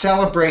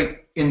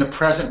 Celebrate in the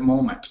present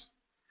moment.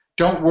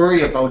 Don't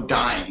worry about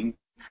dying.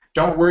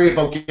 Don't worry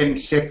about getting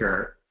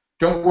sicker.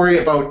 Don't worry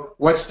about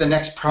what's the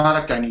next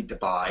product I need to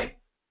buy.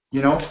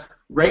 You know,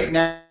 right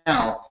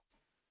now,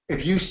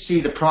 if you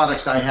see the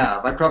products I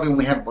have, I probably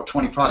only have about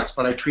 20 products,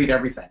 but I treat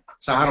everything.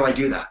 So how do I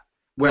do that?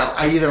 Well,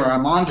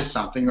 I'm onto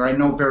something or I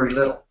know very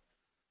little.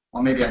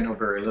 Well, maybe I know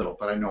very little,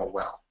 but I know it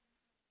well.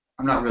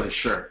 I'm not really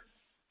sure.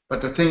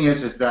 But the thing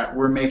is that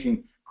we're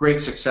making great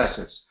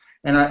successes.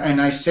 And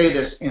I say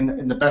this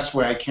in the best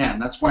way I can.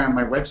 That's why on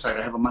my website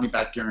I have a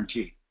money-back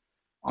guarantee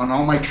on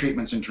all my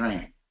treatments and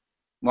training.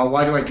 Well,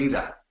 why do I do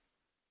that?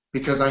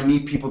 because I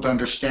need people to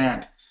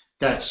understand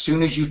that as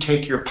soon as you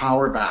take your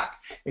power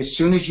back, as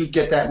soon as you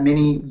get that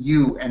mini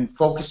you and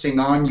focusing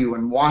on you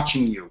and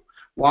watching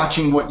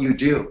what you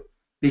do,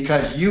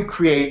 because you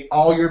create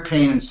all your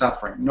pain and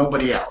suffering,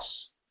 nobody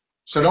else.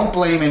 So don't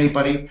blame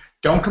anybody.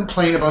 Don't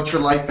complain about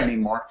your life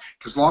anymore,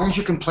 because as long as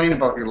you complain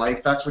about your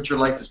life, that's what your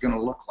life is going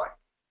to look like.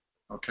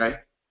 Okay?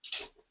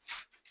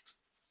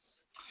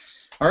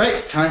 All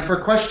right, time for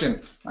a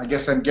question. I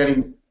guess I'm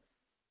getting,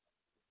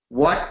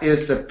 what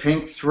is the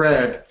pink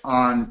thread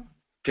on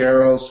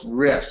Daryl's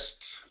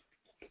wrist?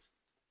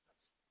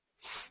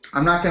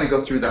 I'm not going to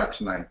go through that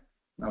tonight,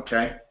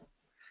 okay?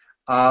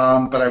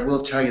 But I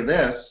will tell you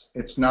this,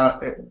 it's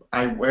not,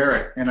 I wear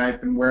it, and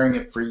I've been wearing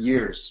it for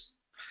years,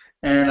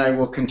 and I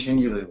will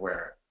continually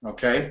wear it,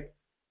 okay?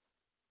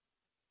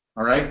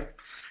 All right?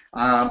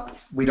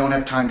 We don't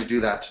have time to do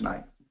that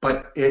tonight,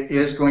 but it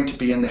is going to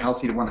be in the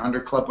Healthy to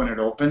 100 Club when it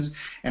opens.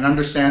 And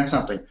understand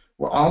something.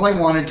 Well, all I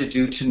wanted to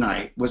do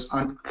tonight was,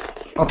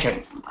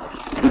 okay,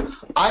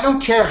 I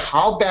don't care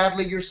how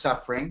badly you're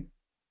suffering.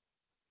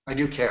 I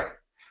do care.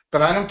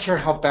 But I don't care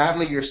how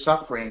badly you're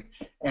suffering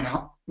and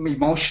how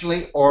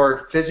emotionally or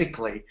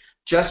physically.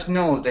 Just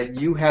know that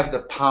you have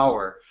the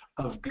power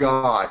of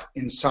God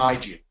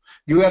inside you.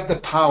 You have the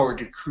power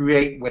to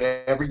create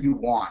whatever you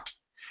want.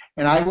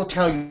 And I will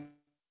tell you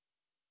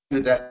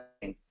that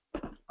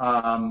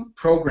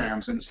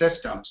programs and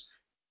systems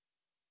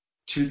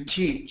to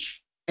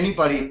teach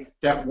anybody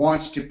that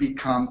wants to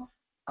become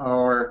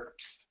or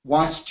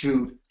wants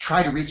to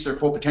try to reach their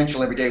full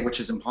potential every day,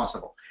 which is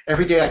impossible.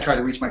 Every day I try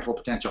to reach my full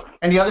potential.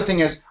 And the other thing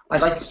is,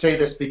 I'd like to say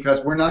this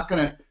because we're not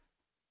going to,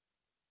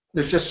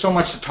 there's just so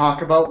much to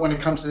talk about when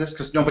it comes to this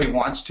because nobody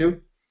wants to.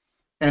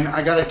 And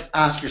I got to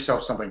ask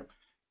yourself something.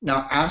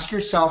 Now, ask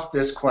yourself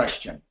this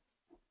question.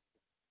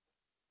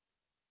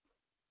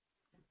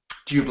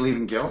 Do you believe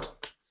in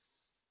guilt?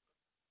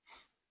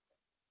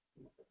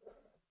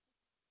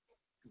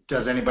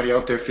 Does anybody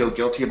out there feel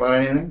guilty about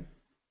anything?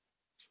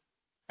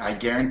 I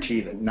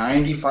guarantee that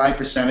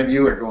 95% of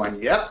you are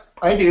going, yep,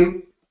 I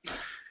do.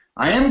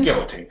 I am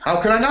guilty.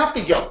 How could I not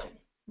be guilty?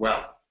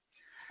 Well,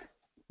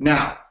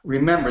 now,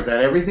 remember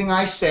that everything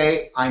I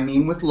say, I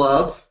mean with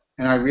love,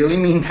 and I really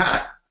mean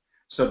that.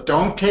 So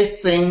don't take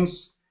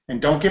things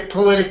and don't get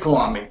political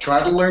on me.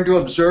 Try to learn to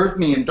observe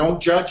me and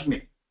don't judge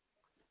me.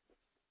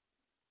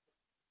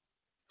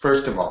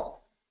 First of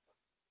all,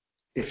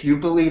 if you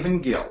believe in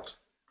guilt,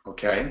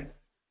 okay,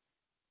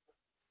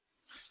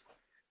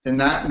 then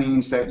that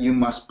means that you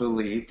must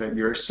believe that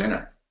you're a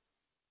sinner.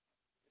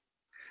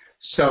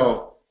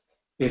 So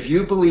if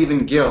you believe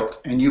in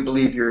guilt and you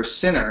believe you're a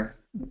sinner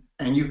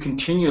and you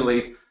continue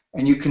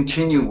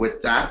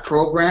with that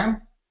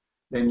program,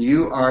 then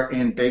you are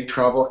in big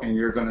trouble and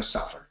you're going to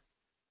suffer.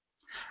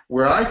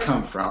 Where I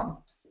come from,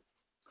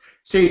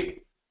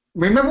 see,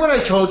 remember what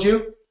I told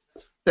you?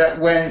 That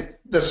when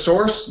the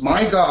source,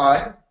 my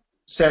God,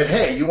 said,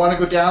 hey, you want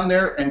to go down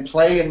there and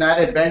play in that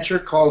adventure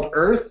called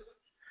Earth?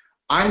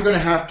 I'm going to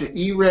have to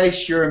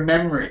erase your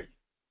memory.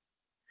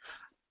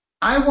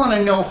 I want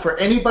to know for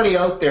anybody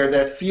out there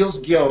that feels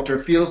guilt or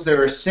feels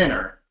they're a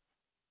sinner,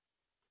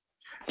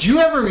 do you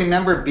ever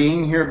remember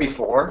being here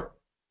before?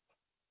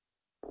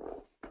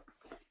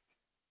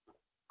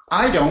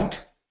 I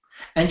don't.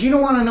 And you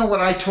don't want to know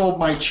what I told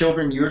my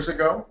children years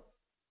ago?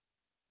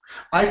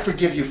 I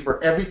forgive you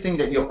for everything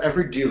that you'll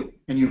ever do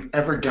and you've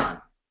ever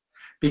done.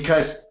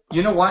 Because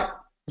you know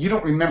what? You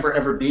don't remember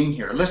ever being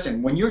here.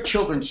 Listen, when your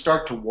children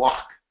start to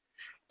walk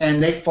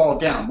and they fall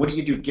down, what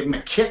do? Give them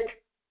a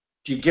kick?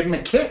 Do you give them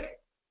a kick?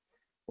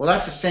 Well,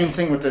 that's the same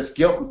thing with this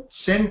guilt and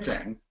sin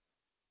thing.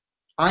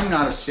 I'm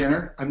not a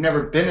sinner. I've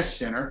never been a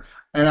sinner,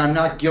 and I'm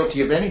not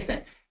guilty of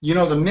anything. You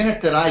know, the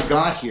minute that I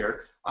got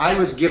here, I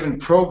was given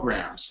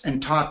programs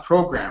and taught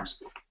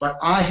programs, but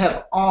I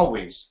have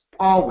always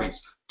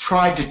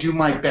tried to do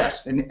my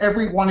best. And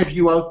every one of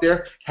you out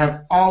there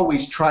have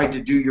always tried to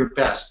do your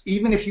best.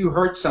 Even if you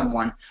hurt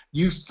someone,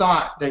 you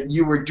thought that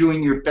you were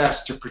doing your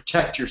best to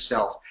protect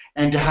yourself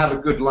and to have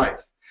a good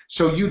life.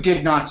 So you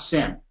did not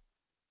sin.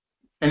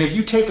 And if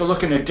you take a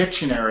look in a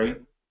dictionary,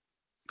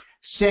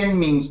 sin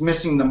means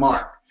missing the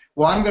mark.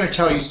 Well, I'm going to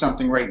tell you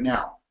something right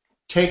now.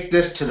 Take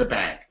this to the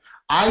bank.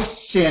 I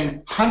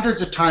sin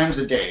hundreds of times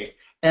a day,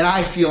 and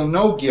I feel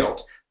no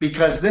guilt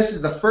because this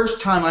is the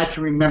first time I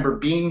can remember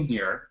being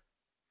here,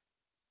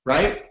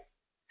 right?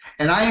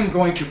 And I am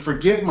going to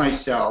forgive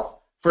myself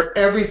for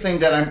everything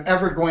that I'm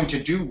ever going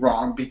to do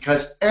wrong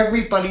because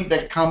everybody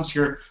that comes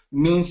here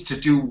means to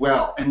do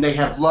well, and they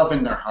have love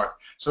in their heart.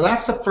 So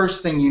that's the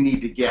first thing you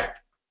need to get.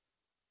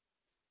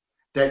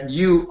 That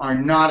you are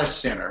not a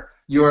sinner.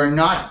 You are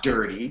not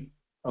dirty,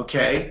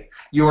 okay?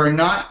 You are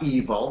not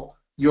evil.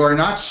 You are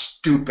not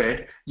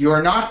stupid. You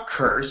are not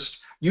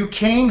cursed. You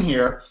came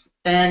here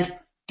and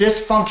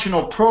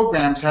dysfunctional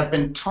programs have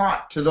been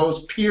taught to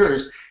those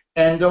peers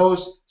and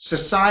those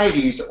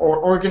societies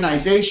or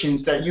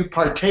organizations that you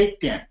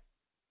partaked in.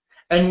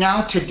 And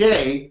now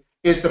today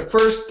is the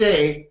first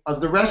day of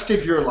the rest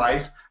of your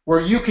life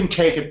where you can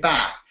take it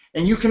back.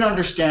 and you can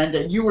understand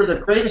that you are the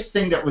greatest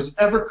thing that was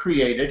ever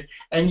created,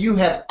 and you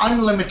have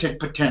unlimited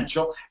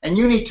potential, and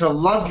you need to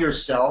love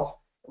yourself,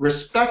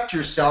 respect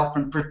yourself,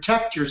 and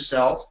protect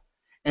yourself,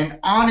 and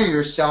honor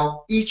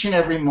yourself each and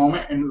every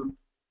moment, and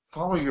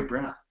follow your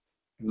breath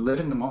and live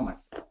in the moment.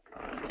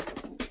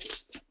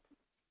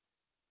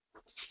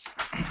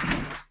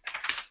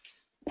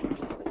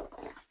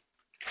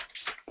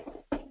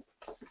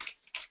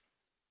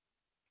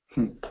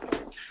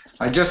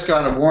 I just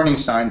got a warning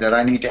sign that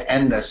I need to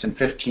end this in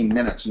 15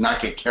 minutes and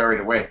not get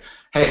carried away.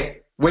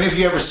 Hey, when have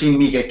you ever seen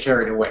me get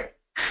carried away?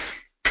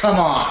 Come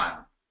on.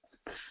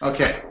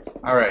 Okay,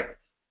 all right.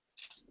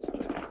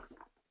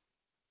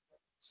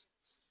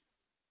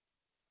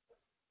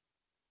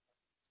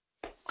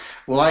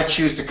 Will I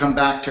choose to come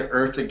back to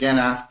Earth again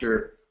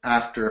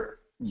after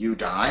you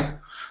die?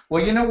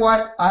 Well, you know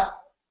what?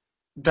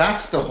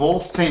 That's the whole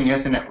thing,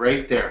 isn't it?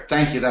 Right there.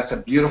 Thank you. That's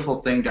a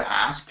beautiful thing to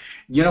ask.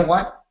 You know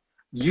what?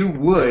 You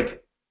would.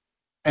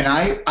 And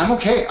I'm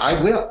okay.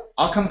 I will.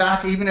 I'll come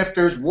back even if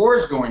there's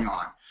wars going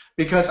on,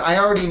 because I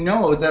already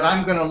know that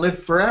I'm going to live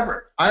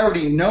forever. I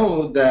already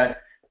know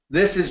that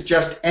this is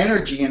just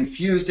energy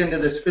infused into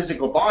this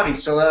physical body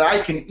so that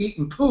I can eat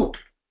and poop.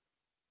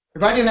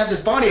 If I didn't have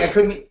this body, I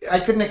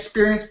couldn't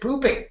experience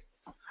pooping.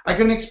 I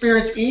couldn't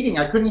experience eating.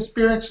 I couldn't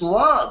experience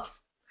love.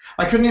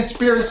 I couldn't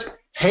experience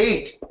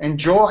hate and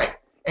joy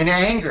and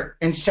anger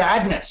and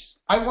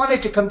sadness. I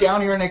wanted to come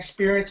down here and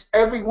experience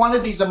every one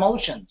of these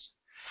emotions.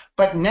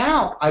 But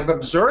now I've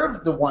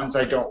observed the ones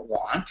I don't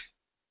want,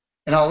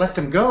 and I'll let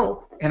them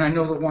go, and I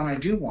know the one I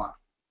do want.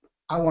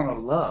 I want to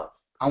love.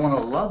 I want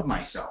to love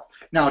myself.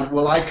 Now,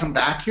 will I come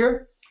back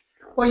here?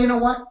 Well, you know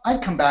what?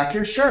 I'd come back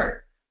here,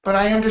 sure. But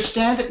I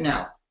understand it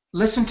now.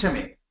 Listen to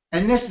me.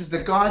 And this is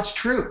the God's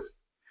truth.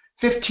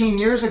 15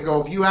 years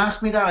ago, if you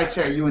asked me that, I'd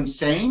say, are you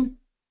insane?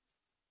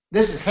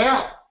 This is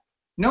hell.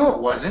 No,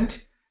 it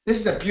wasn't. This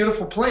is a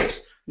beautiful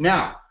place.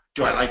 Now,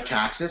 do I like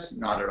taxes?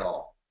 Not at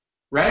all.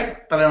 Right?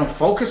 But I don't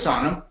focus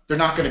on them. They're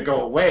not going to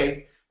go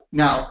away.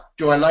 Now,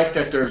 do I like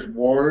that there's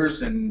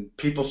wars and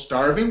people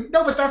starving?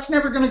 No, but that's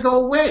never going to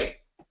go away.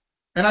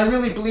 And I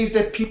really believe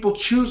that people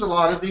choose a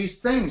lot of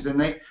these things, and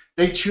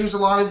they choose a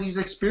lot of these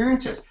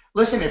experiences.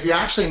 Listen, if you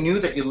actually knew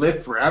that you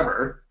live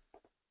forever,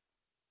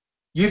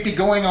 you'd be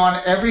going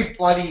on every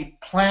bloody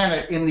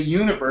planet in the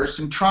universe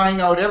and trying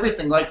out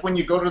everything. Like when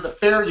you go to the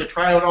fair, you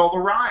try out all the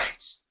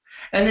rides.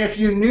 And if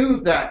you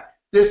knew that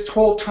this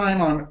whole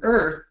time on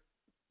Earth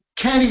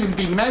can't even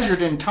be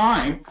measured in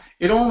time,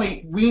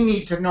 we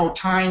need to know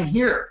time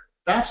here.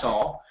 That's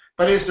all.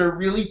 But is there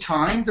really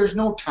time? There's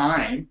no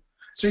time.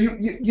 So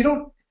you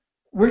don't,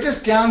 we're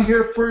just down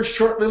here for a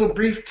short little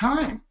brief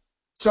time.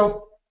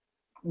 So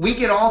we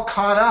get all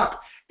caught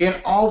up in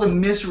all the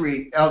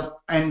misery of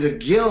and the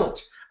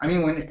guilt. I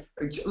mean,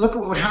 look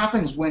at what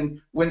happens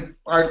when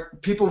our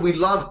people we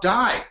love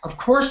die. Of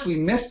course we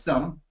miss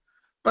them,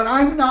 but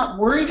I'm not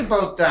worried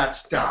about that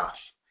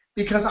stuff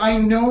because I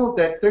know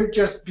that they're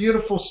just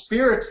beautiful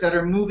spirits that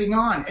are moving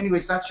on.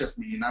 Anyways, that's just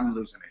me, and I'm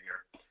losing it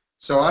here.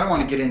 So I don't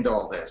want to get into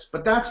all this,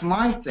 but that's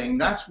my thing.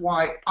 That's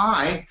why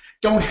I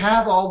don't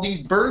have all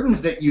these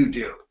burdens that you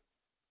do.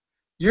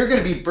 You're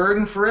going to be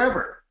burdened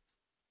forever.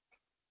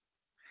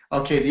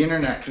 Okay, the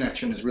internet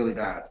connection is really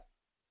bad.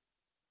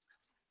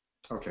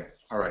 Okay,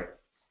 all right.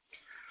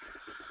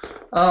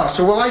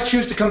 So will I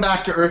choose to come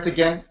back to Earth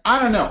again? I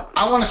don't know.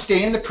 I want to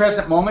stay in the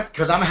present moment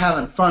because I'm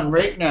having fun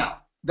right now.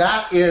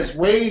 That is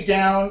way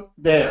down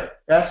there.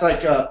 That's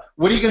like,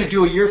 what are you going to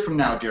do a year from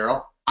now,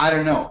 Daryl? I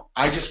don't know.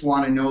 I just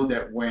want to know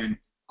that when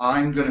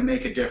I'm going to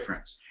make a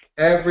difference.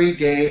 Every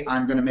day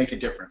I'm going to make a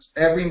difference.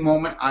 Every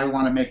moment I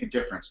want to make a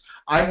difference.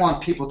 I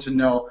want people to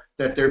know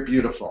that they're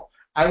beautiful.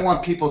 I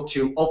want people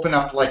to open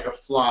up like a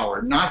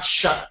flower, not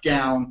shut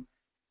down,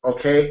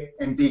 okay,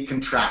 and be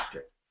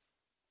contracted.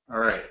 All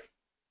right.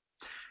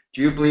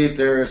 Do you believe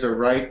there is a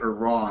right or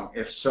wrong?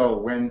 If so,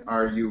 when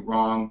are you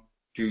wrong?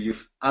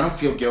 I don't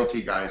feel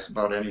guilty, guys,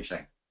 about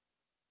anything.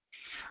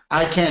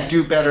 I can't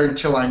do better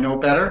until I know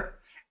better.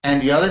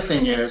 And the other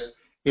thing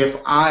is, if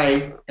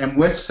I am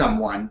with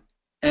someone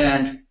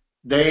and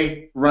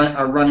they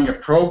are running a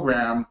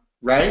program,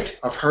 right,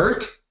 of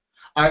hurt,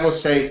 I will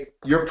say,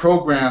 your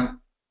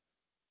program,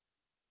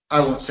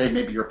 I won't say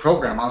maybe your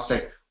program, I'll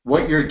say,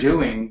 what you're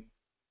doing,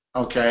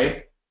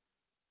 okay,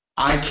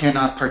 I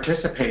cannot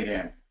participate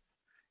in.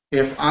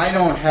 If I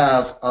don't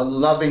have a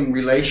loving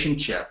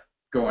relationship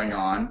going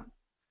on,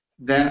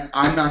 then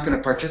I'm not going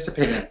to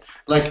participate in it.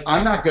 Like,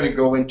 I'm not going to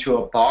go into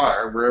a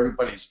bar where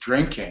everybody's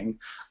drinking.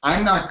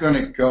 I'm not going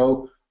to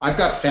go, I've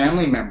got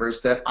family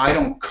members that I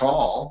don't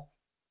call.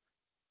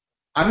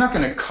 I'm not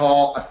going to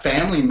call a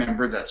family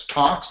member that's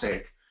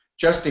toxic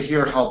just to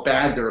hear how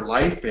bad their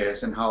life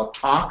is and how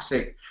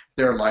toxic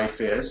their life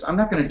is. I'm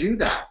not going to do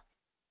that.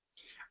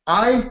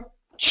 I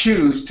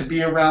choose to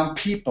be around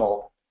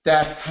people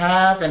that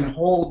have and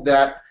hold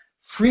that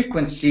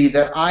frequency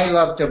that I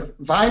love to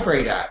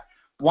vibrate at.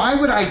 Why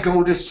would I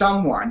go to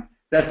someone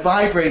that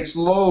vibrates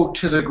low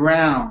to the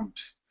ground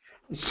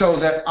so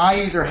that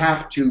I either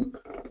have to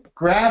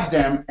grab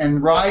them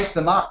and rise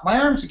them up? My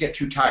arms would get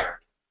too tired.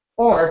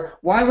 Or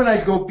why would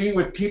I go be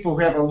with people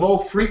who have a low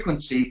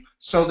frequency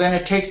so then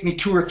it takes me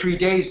 2 or 3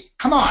 days?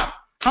 Come on.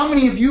 How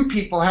many of you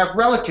people have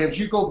relatives,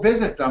 you go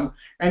visit them,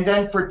 and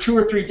then for 2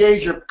 or 3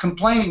 days you're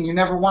complaining you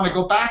never want to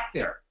go back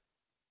there?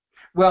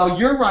 Well,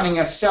 you're running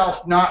a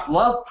self not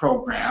love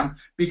program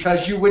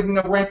because you wouldn't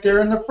have went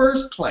there in the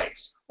first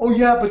place. Oh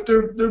yeah, but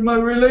they're my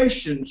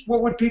relations.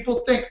 What would people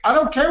think? I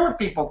don't care what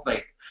people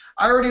think.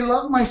 I already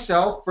love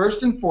myself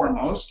first and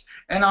foremost,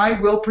 and I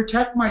will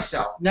protect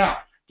myself. Now,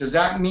 does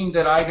that mean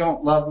that I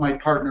don't love my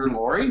partner,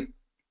 Lori?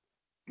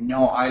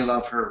 No, I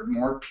love her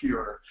more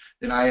pure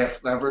than I have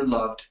ever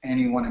loved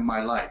anyone in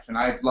my life. And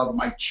I've loved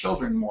my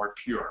children more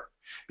pure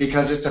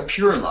because it's a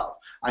pure love.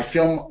 I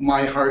fill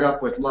my heart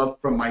up with love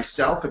from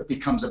myself. It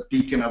becomes a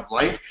beacon of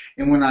light.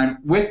 And when I'm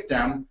with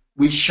them,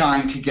 we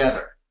shine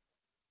together.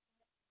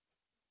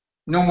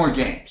 No more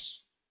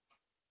games.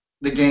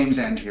 The games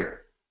end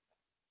here.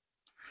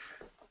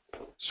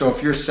 So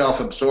if you're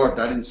self-absorbed,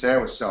 I didn't say I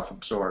was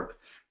self-absorbed,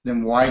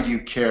 then why do you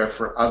care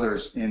for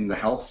others in the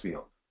health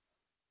field?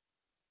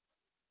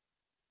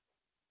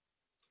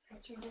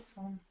 Answer this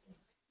one.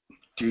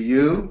 Do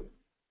you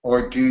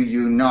or do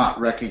you not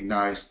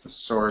recognize the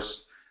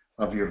source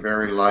of your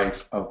very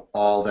life, of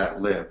all that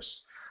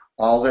lives?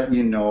 All that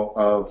you know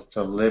of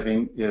the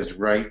living is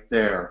right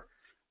there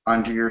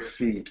under your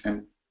feet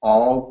and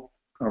all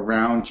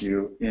around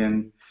you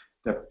in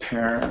the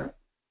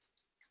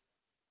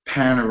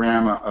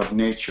panorama of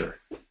nature.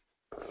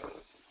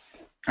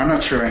 I'm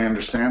not sure I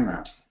understand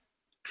that.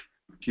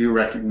 Do you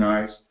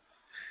recognize?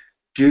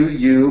 Do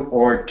you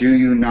or do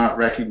you not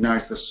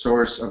recognize the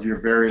source of your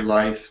very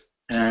life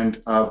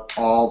and of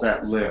all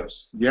that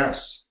lives?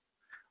 Yes.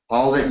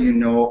 All that you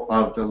know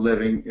of the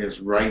living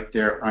is right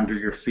there under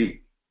your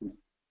feet.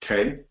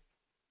 Okay?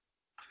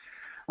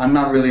 I'm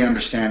not really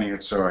understanding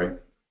it, sorry.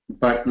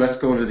 But let's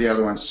go to the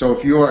other one. So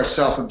if you are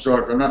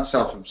self-absorbed, I'm not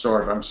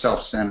self-absorbed, I'm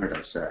self-centered,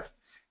 I said.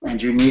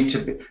 And you need to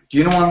be, do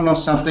you want to know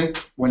something?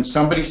 When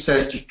somebody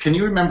said, can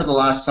you remember the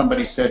last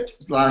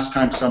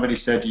time somebody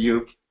said to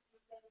you,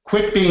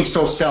 quit being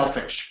so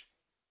selfish?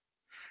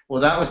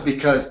 Well, that was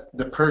because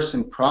the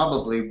person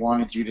probably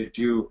wanted you to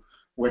do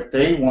what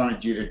they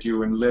wanted you to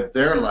do and live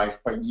their life,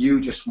 but you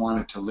just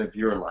wanted to live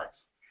your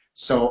life.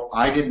 So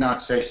I did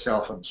not say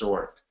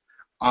self-absorbed.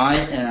 I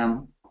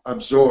am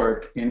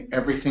absorbed in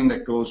everything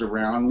that goes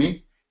around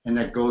me and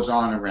that goes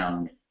on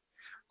around me.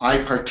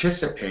 I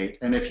participate,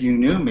 and if you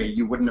knew me,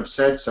 you wouldn't have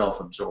said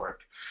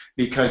self-absorbed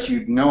because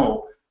you'd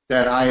know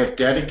that I have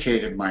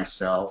dedicated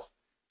myself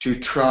to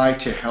try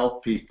to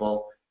help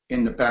people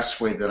in the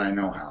best way that I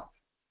know how.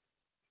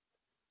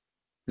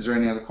 Is there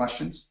any other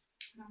questions?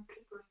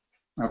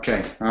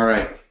 Okay, all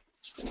right.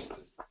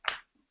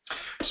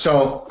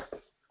 So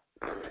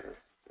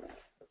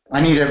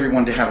I need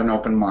everyone to have an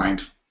open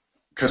mind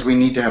because we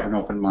need to have an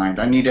open mind.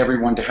 I need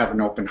everyone to have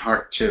an open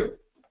heart too.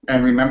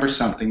 And remember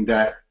something,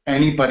 that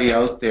anybody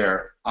out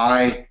there,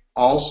 I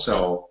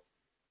also,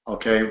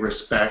 okay,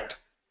 respect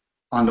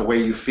on the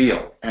way you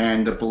feel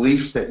and the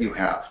beliefs that you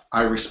have.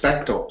 I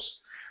respect those.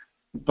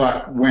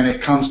 But when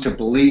it comes to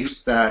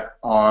beliefs that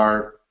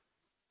are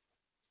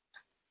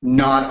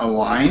not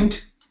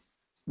aligned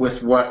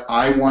with what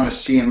I want to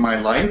see in my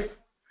life,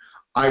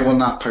 I will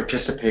not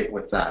participate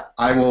with that.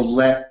 I will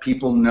let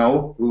people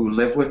know who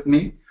live with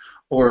me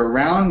or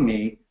around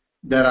me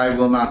that I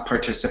will not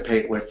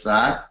participate with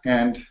that.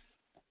 And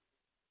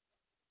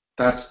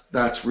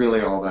that's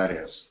really all that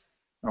is.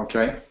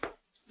 Okay?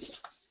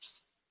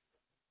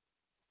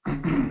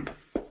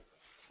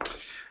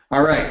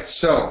 All right,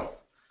 so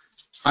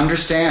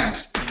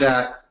understand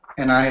that,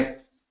 and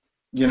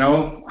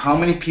how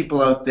many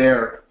people out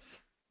there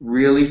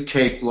really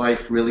take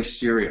life really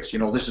serious?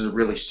 This is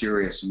really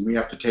serious, and we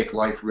have to take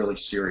life really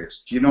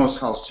serious. Do you know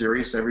how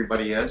serious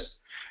everybody is?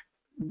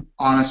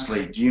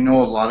 Honestly, do you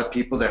know a lot of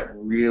people that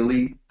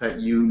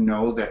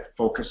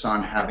focus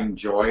on having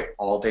joy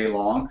all day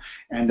long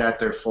and that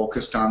they're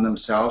focused on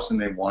themselves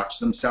and they watch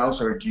themselves?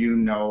 Or do you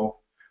know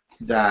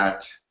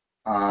that,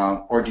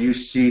 or do you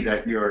see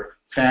that your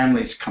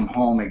families come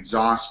home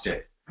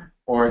exhausted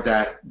or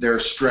that they're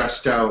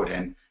stressed out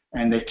and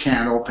they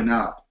can't open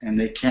up and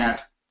they can't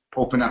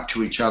open up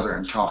to each other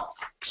and talk?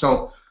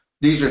 So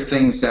these are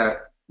things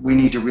that we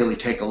need to really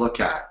take a look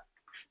at.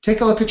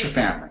 Take a look at your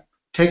family.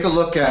 Take a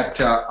look at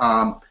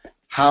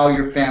how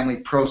your family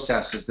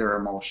processes their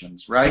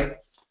emotions, right?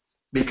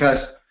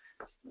 Because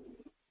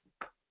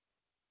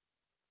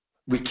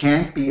we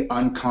can't be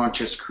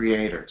unconscious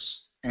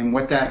creators. And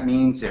what that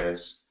means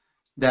is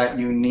that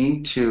you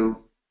need to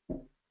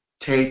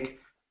take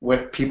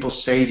what people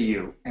say to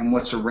you and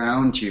what's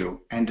around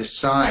you and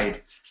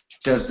decide,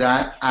 does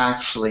that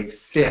actually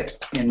fit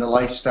in the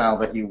lifestyle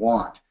that you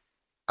want?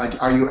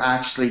 Are you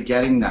actually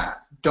getting that?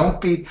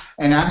 And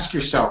ask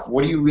yourself,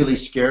 what are you really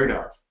scared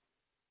of?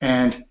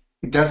 And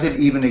does it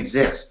even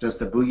exist? Does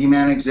the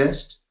boogeyman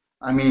exist?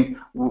 I mean,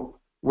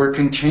 we're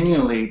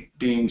continually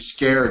being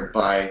scared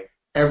by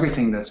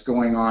everything that's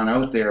going on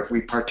out there if we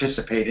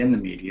participate in the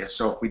media.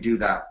 So if we do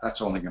that,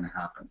 that's only going to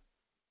happen.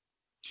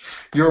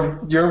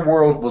 Your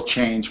world will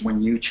change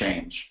when you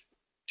change.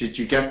 Did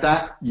you get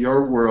that?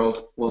 Your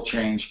world will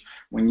change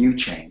when you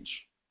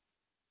change.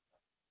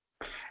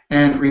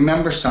 And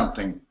remember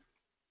something.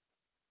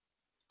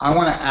 I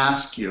want to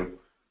ask you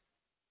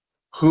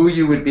who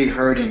you would be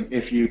hurting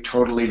if you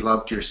totally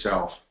loved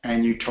yourself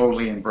and you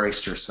totally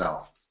embraced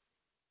yourself.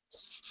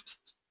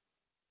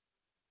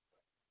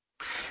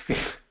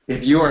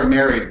 If you are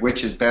married,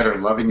 which is better,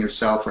 loving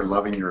yourself or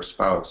loving your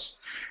spouse?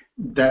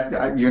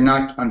 That you're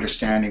not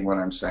understanding what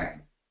I'm saying.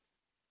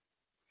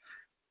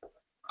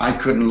 I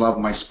couldn't love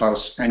my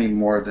spouse any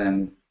more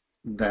than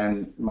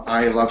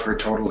I love her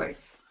totally.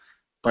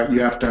 But you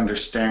have to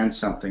understand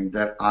something,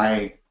 that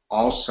I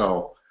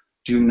also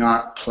do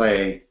not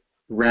play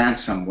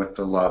ransom with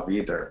the love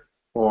either.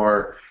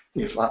 Or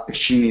if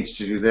she needs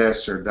to do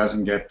this or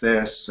doesn't get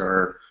this,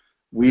 or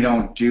we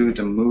don't do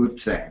the mood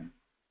thing.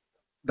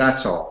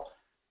 That's all.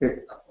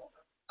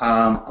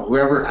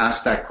 Whoever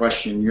asked that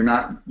question, you're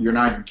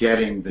not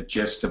getting the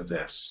gist of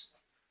this.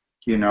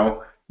 You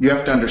know, you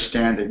have to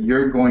understand that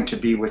you're going to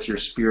be with your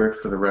spirit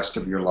for the rest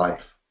of your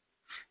life.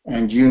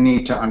 And you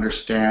need to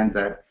understand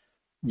that,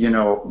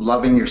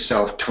 loving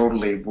yourself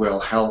totally will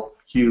help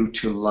you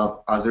to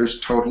love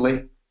others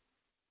totally.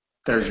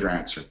 There's your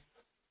answer.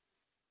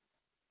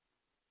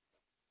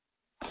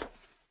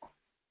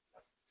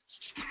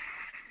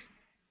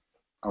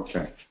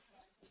 Okay.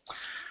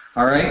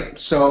 All right.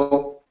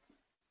 So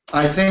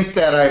I think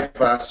that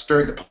I've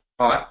stirred the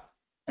pot,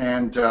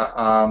 and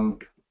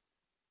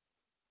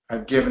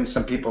I've given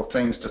some people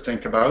things to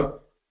think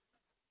about.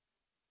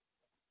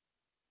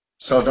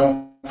 So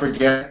don't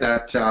forget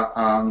that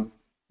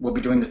we'll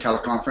be doing the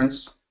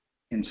teleconference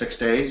in 6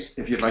 days.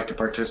 If you'd like to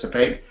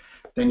participate,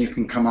 then you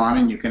can come on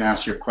and you can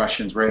ask your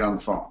questions right on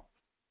the phone.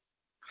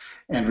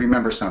 And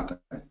remember something.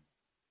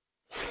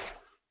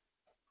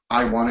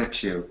 I wanted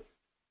to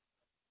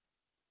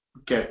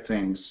get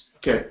things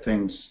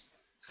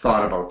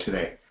thought about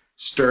today.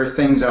 Stir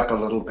things up a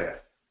little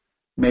bit.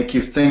 Make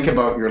you think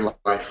about your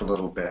life a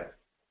little bit.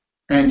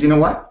 And you know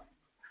what?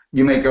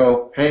 You may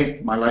go, hey,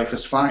 my life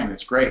is fine.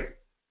 It's great.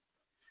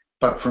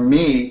 But for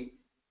me,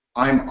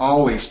 I'm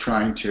always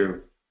trying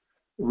to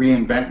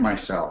reinvent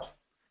myself.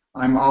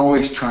 I'm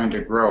always trying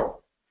to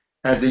grow.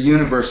 As the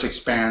universe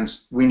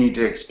expands, we need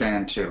to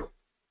expand too.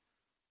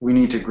 We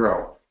need to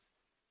grow.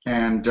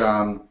 And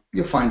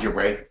you'll find your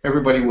way.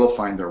 Everybody will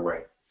find their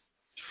way.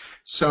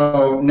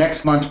 So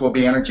next month will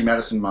be Energy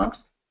Medicine Month.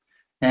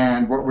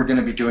 And what we're going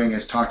to be doing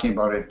is talking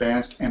about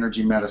advanced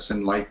energy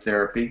medicine light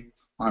therapy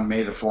on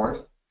May the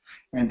 4th.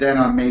 And then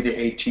on May the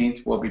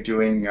 18th, we'll be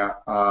doing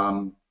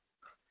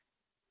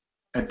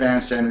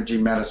advanced energy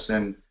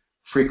medicine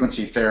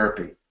frequency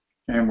therapy.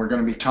 And we're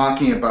going to be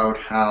talking about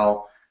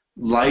how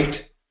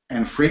light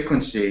and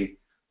frequency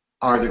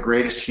are the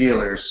greatest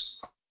healers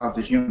of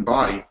the human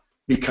body,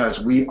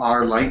 because we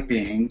are light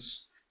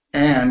beings,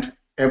 and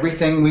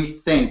everything we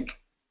think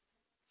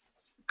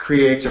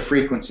creates a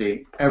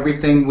frequency.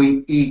 Everything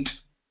we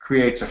eat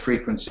creates a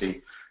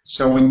frequency.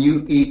 So when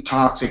you eat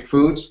toxic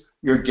foods,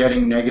 you're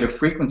getting negative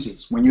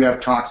frequencies. When you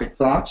have toxic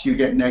thoughts, you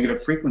get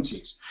negative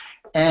frequencies.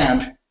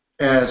 And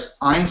as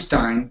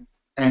Einstein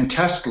and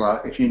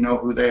Tesla, if you know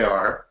who they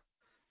were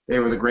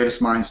the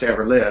greatest minds to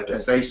ever lived,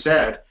 as they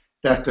said,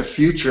 that the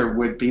future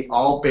would be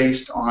all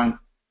based on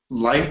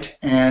light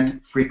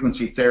and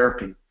frequency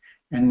therapy.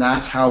 And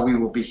that's how we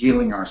will be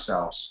healing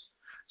ourselves.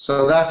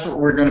 So that's what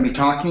we're going to be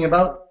talking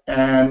about.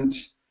 And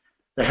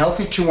the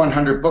Healthy to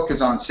 100 book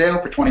is on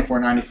sale for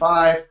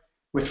 $24.95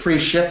 with free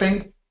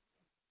shipping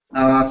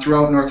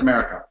throughout North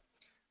America.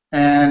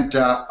 And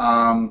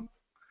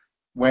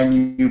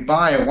when you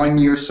buy a 1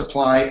 year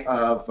supply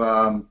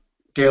of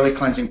daily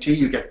cleansing tea,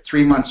 you get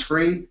 3 months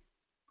free,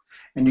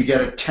 and you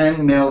get a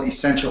 10 ml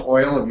essential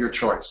oil of your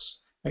choice,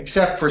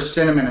 except for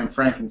cinnamon and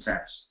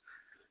frankincense.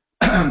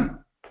 And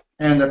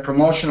the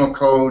promotional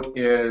code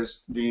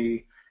is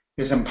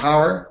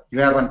Empower. You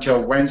have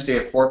until Wednesday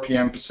at 4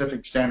 p.m.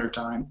 Pacific Standard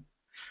Time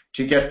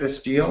to get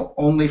this deal.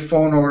 Only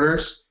phone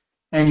orders,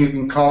 and you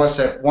can call us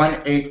at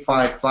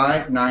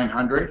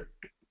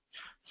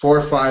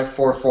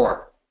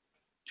 1-855-900-4544.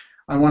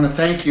 I want to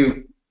thank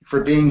you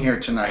for being here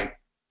tonight.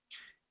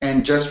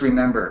 And just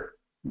remember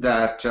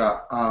that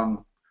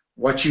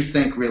what you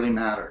think really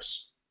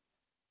matters.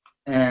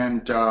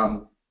 And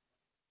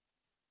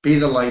be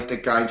the light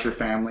that guides your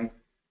family.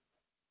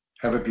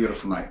 Have a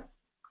beautiful night.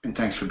 And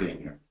thanks for being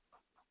here.